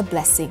are a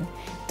blessing.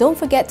 Don't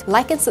forget to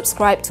like and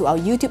subscribe to our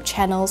YouTube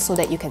channel so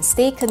that you can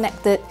stay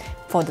connected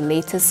for the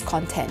latest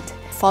content.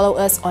 Follow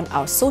us on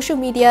our social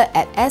media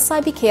at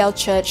SIBKL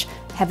Church.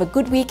 Have a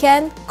good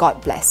weekend.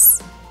 God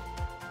bless.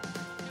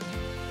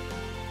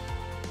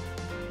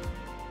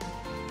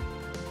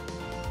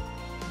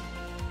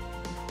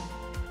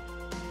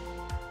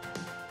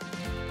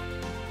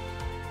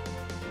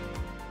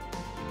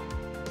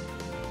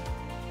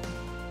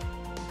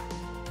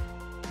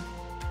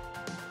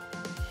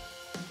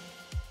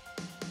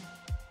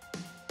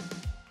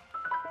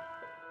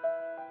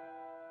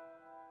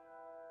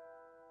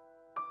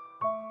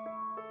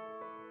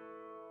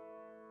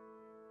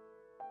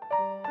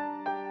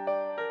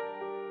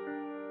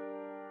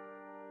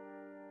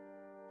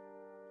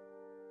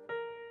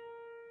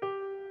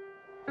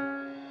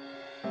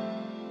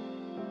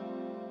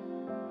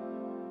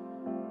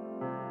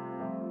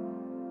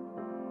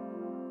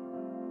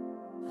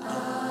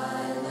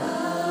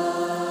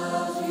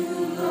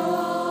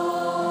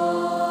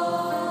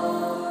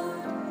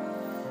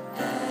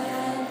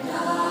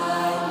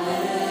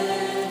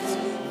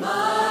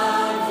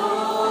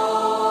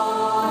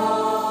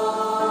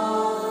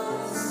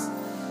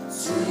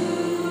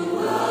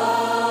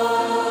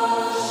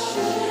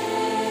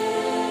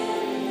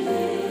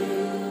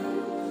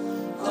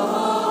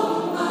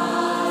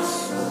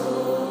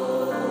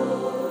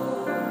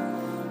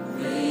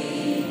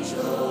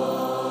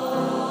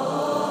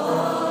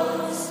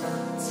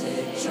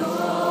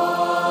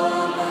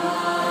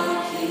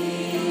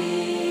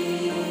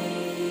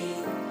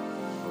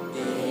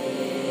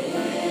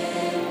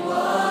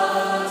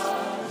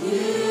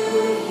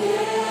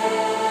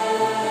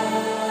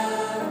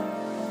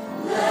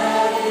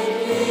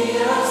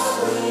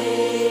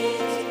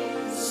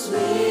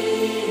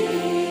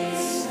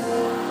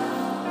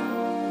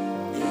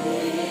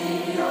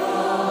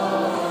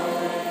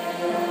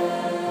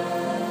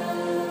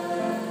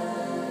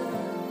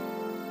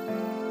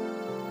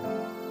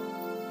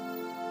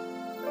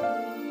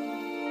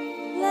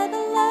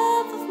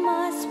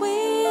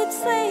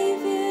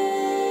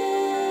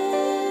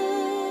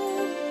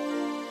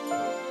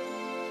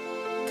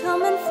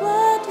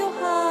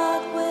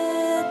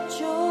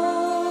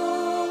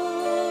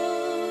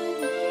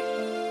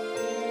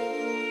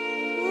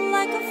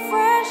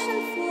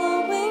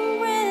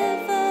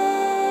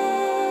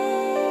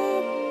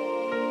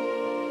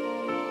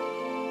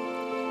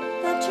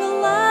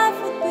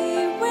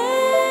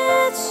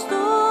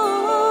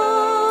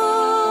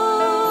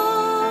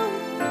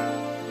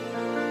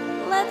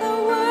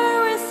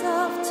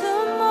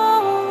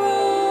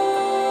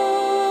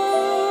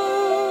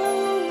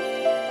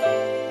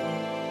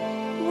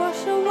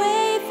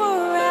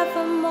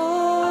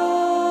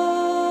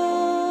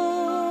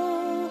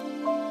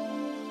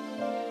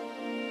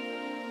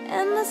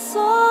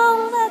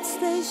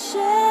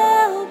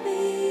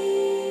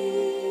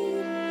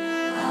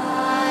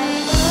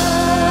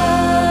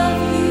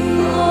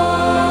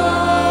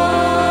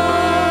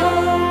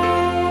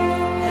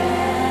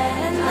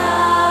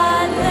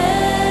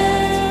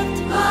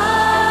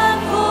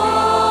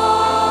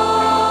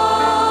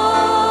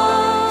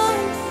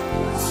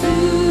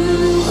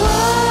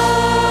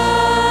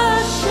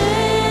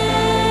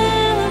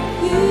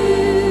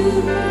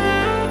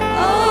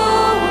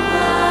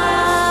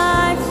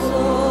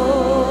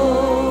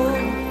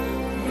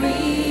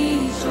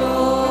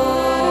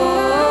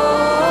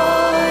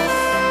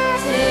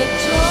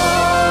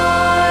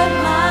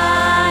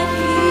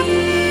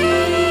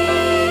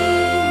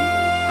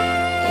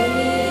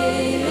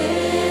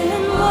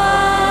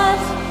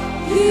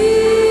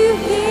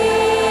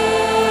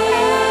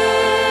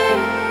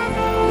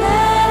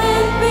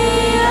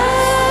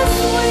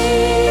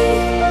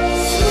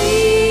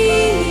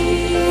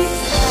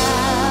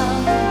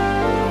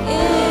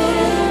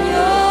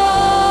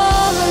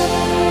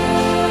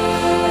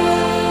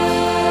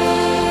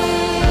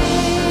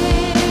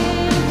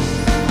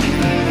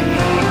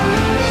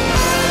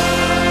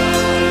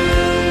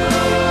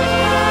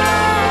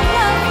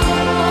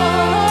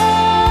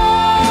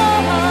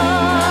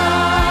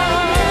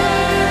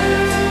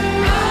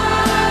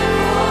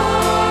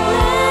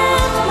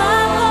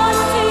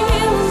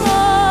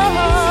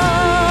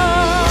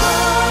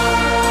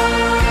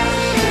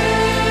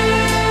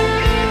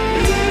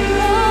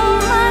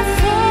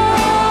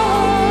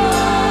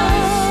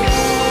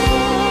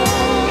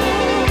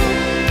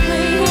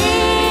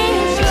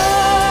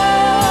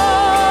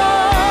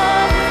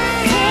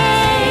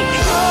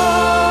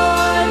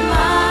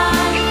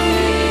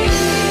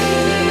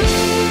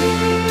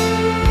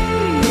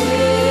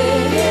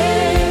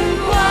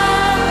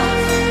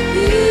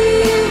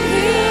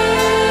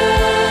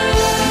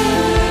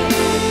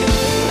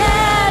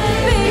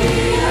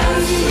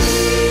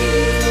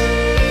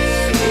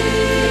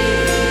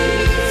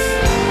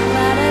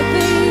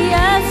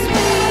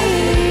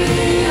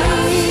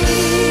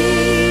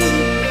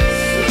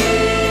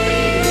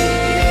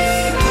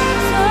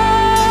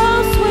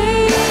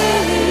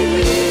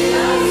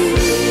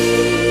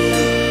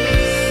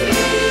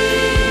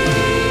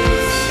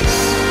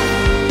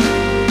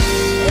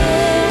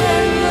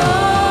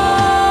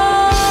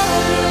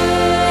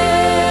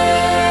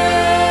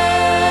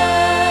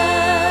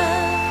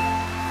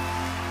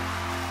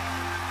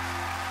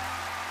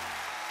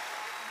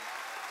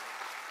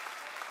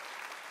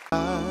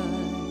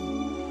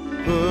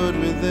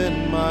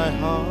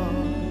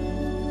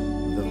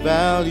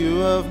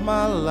 value of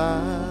my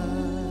life.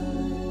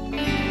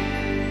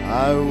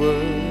 I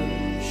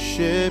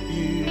worship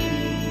you.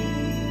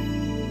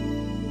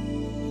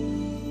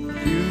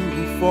 You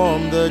who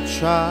formed the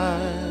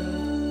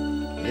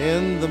child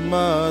in the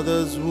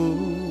mother's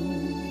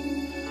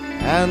womb,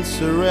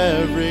 answer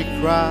every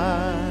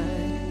cry,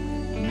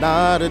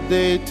 not a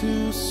day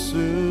too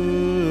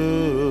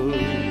soon.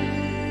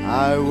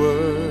 I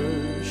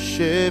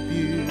worship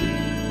you.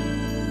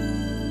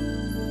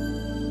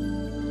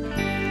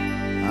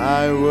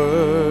 I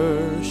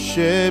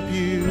worship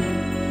you,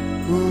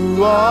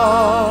 who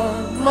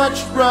are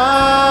much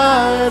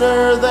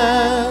brighter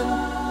than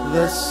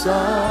the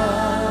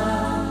sun,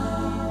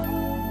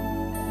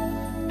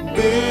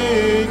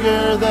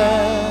 bigger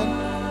than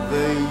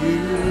the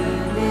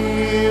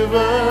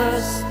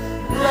universe.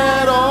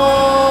 Let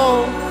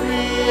all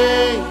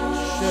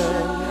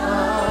creation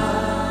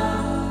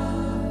come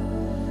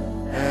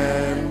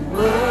and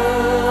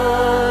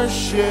worship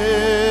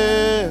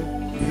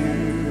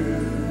you.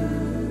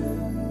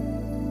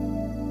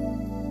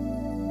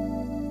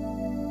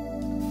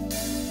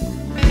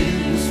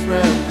 You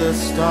spread the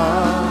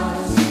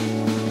stars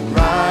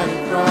right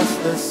across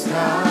the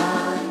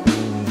sky,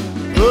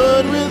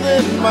 put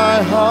within my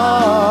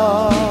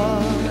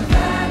heart the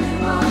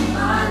value of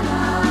my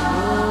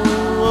life.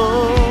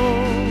 Oh,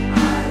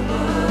 I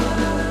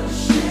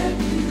worship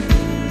you.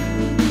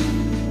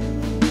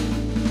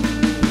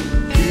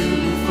 You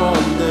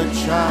formed the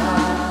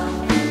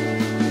child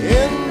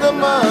in the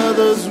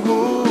mother's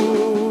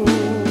womb.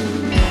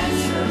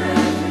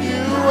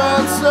 You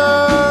answer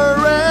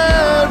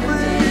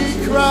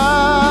every cry.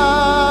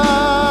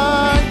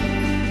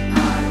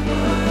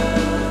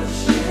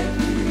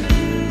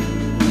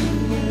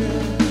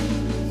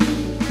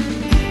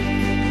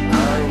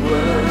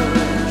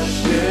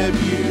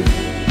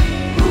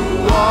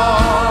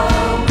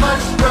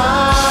 Much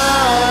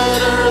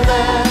brighter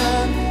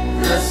than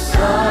the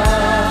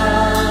sun,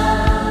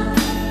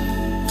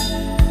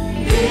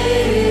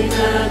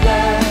 bigger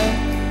than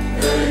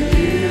the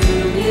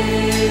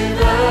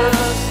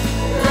universe.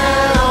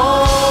 Let all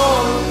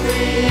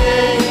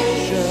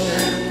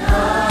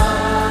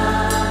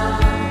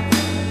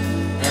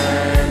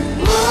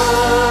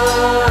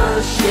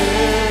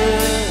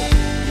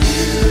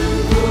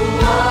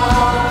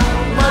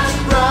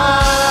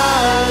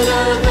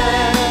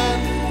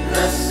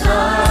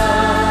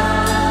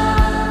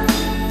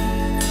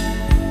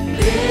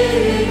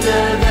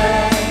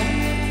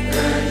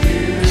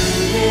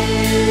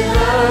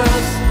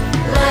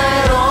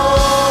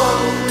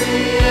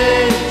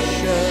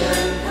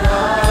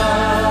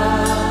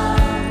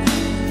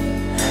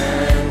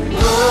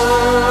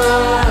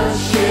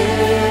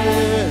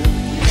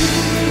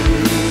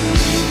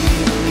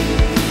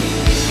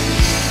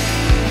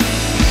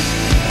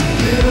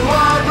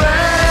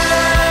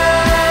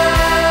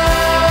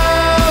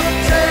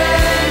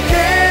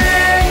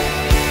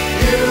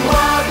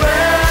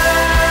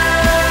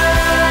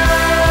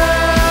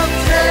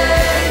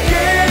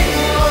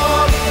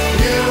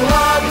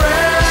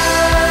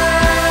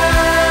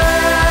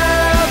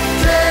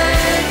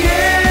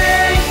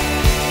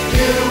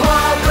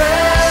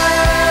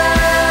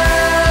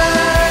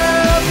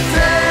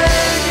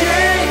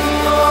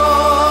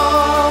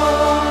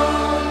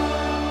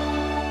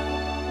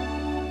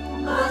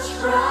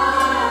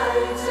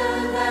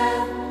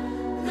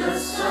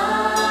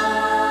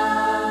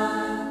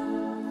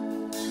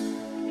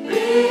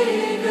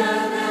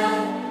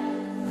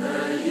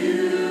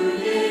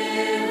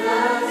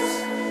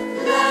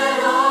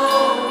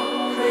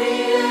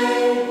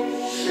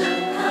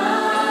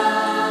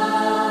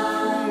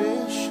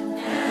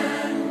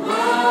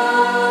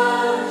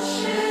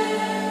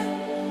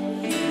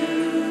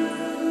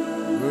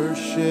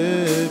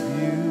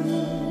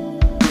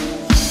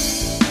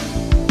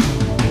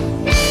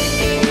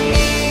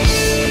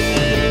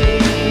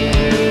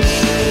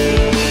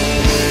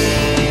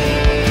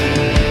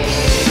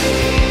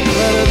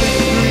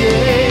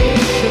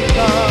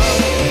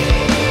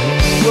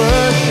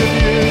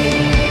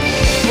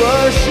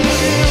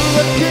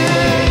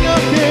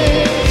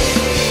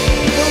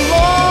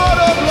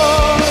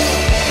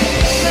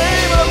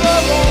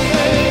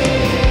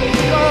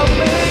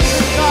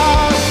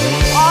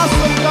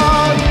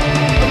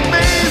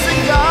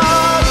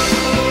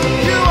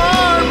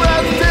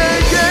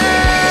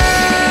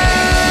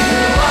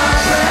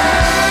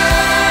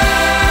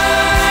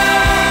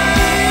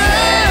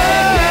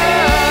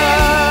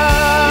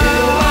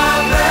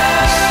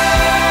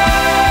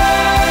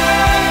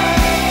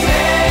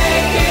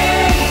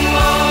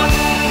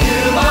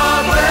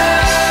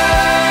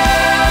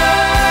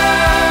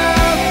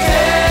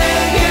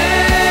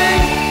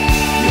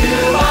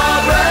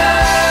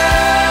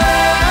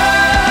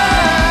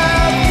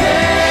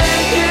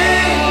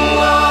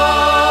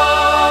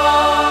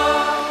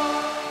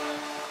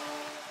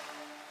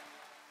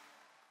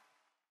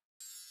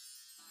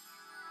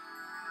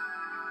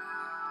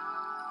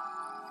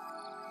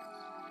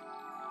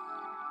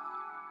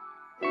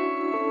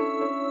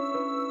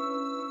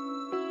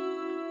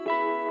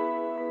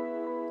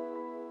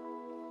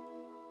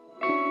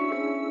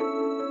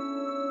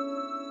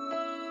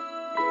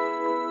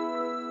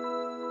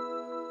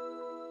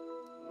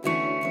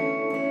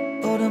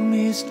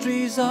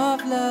mysteries of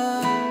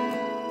love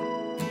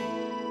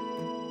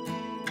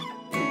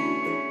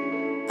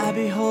I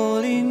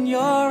behold in your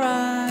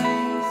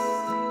eyes.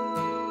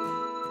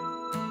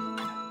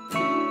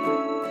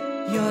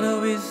 You're the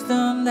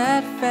wisdom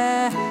that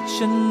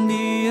fashioned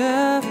the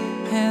earth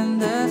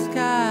and the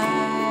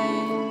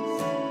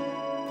skies.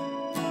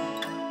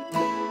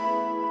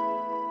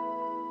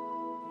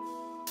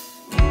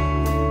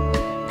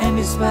 And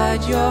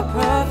despite your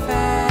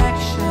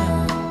perfection,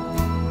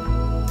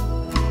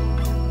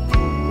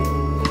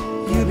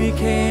 you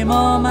became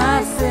all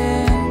my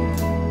sin.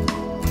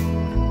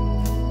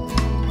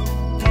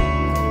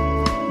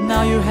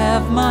 Now you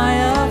have my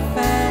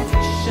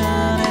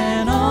affection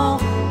and all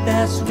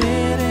that's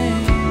within.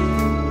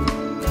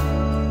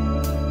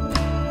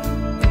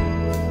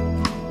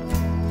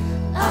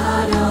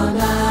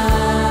 Adonai,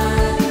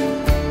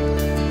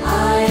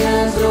 I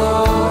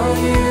adore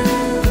you.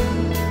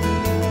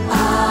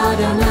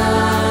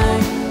 Adonai,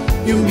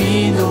 you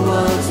mean the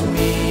world to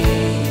me.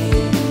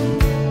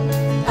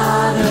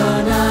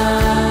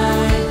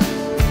 Adonai,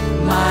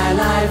 my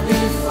life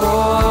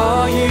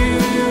before you.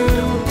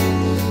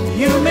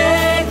 You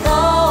make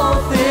all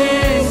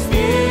things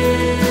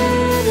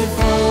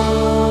beautiful.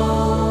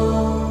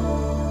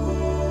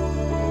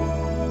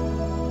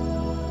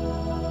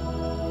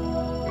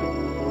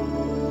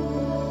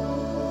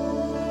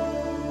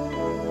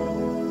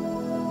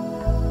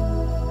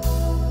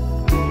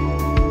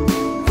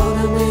 For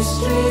the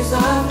mysteries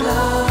of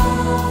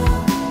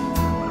love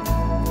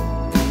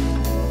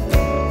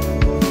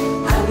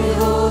I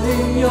behold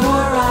in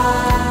your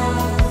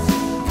eyes.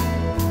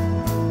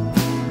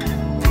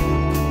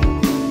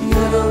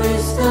 You're the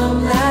wisdom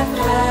that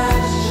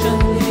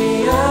fashioned the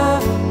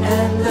earth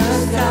and the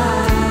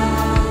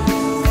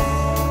skies.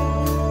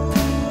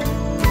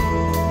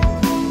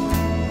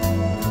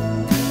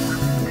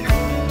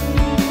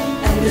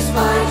 And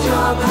despite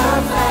your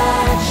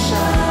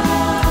perfection,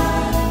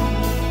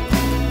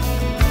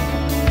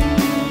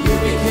 you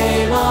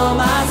became all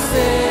my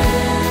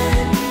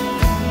sin.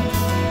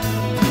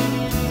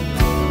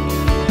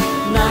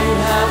 Now you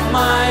have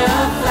my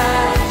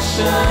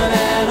affection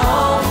and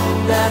all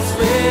that's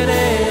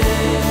within.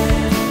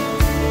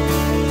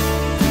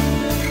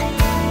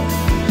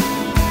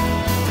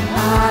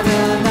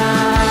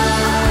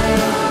 Adonai,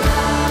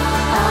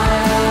 I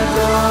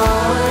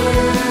adore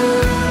you.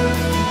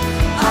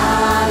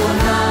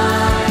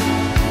 Adonai,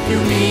 you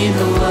mean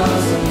the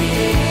world to me.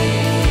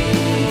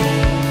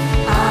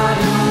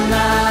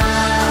 Adonai,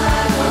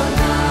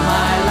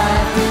 my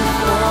life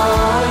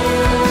before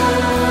you.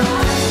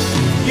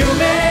 You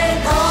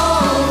make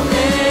all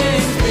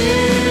things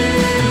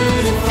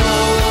beautiful.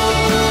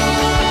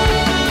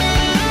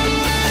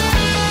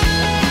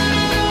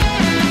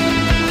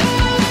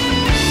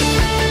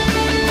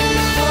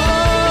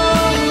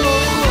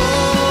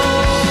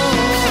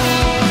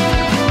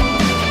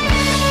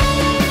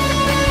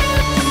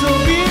 So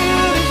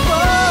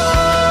beautiful.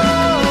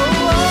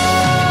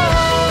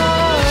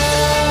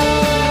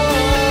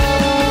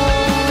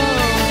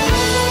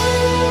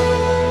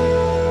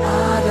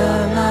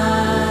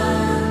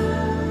 Adonai,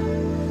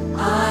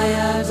 I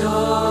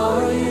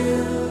adore you.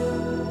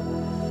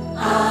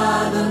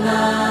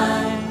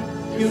 Adonai,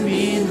 you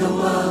mean the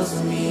world to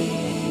me.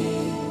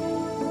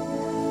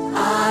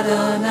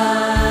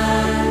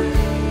 Adonai,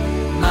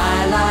 my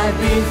life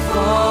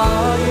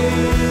before you.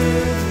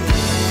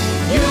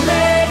 You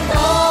make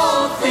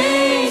all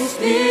things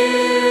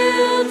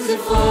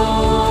beautiful.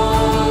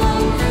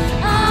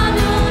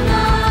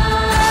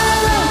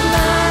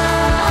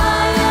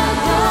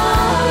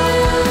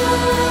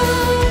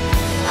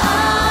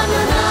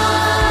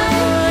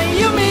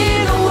 You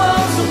mean the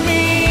world to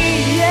me,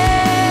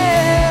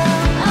 yeah.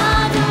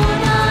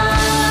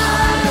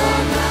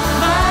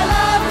 My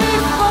life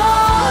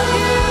before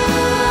you.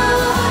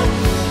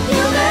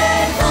 You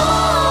make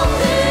all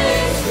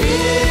things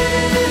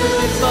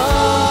beautiful.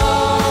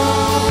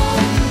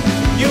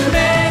 You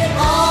make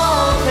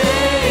all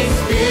things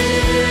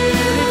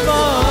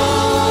beautiful.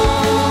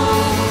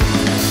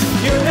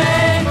 You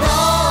make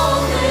all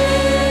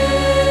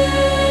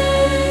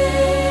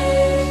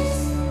things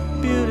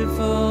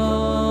beautiful.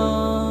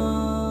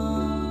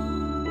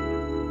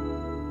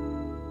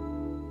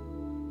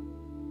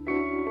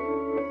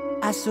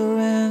 I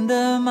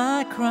surrender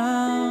my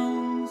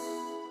crown.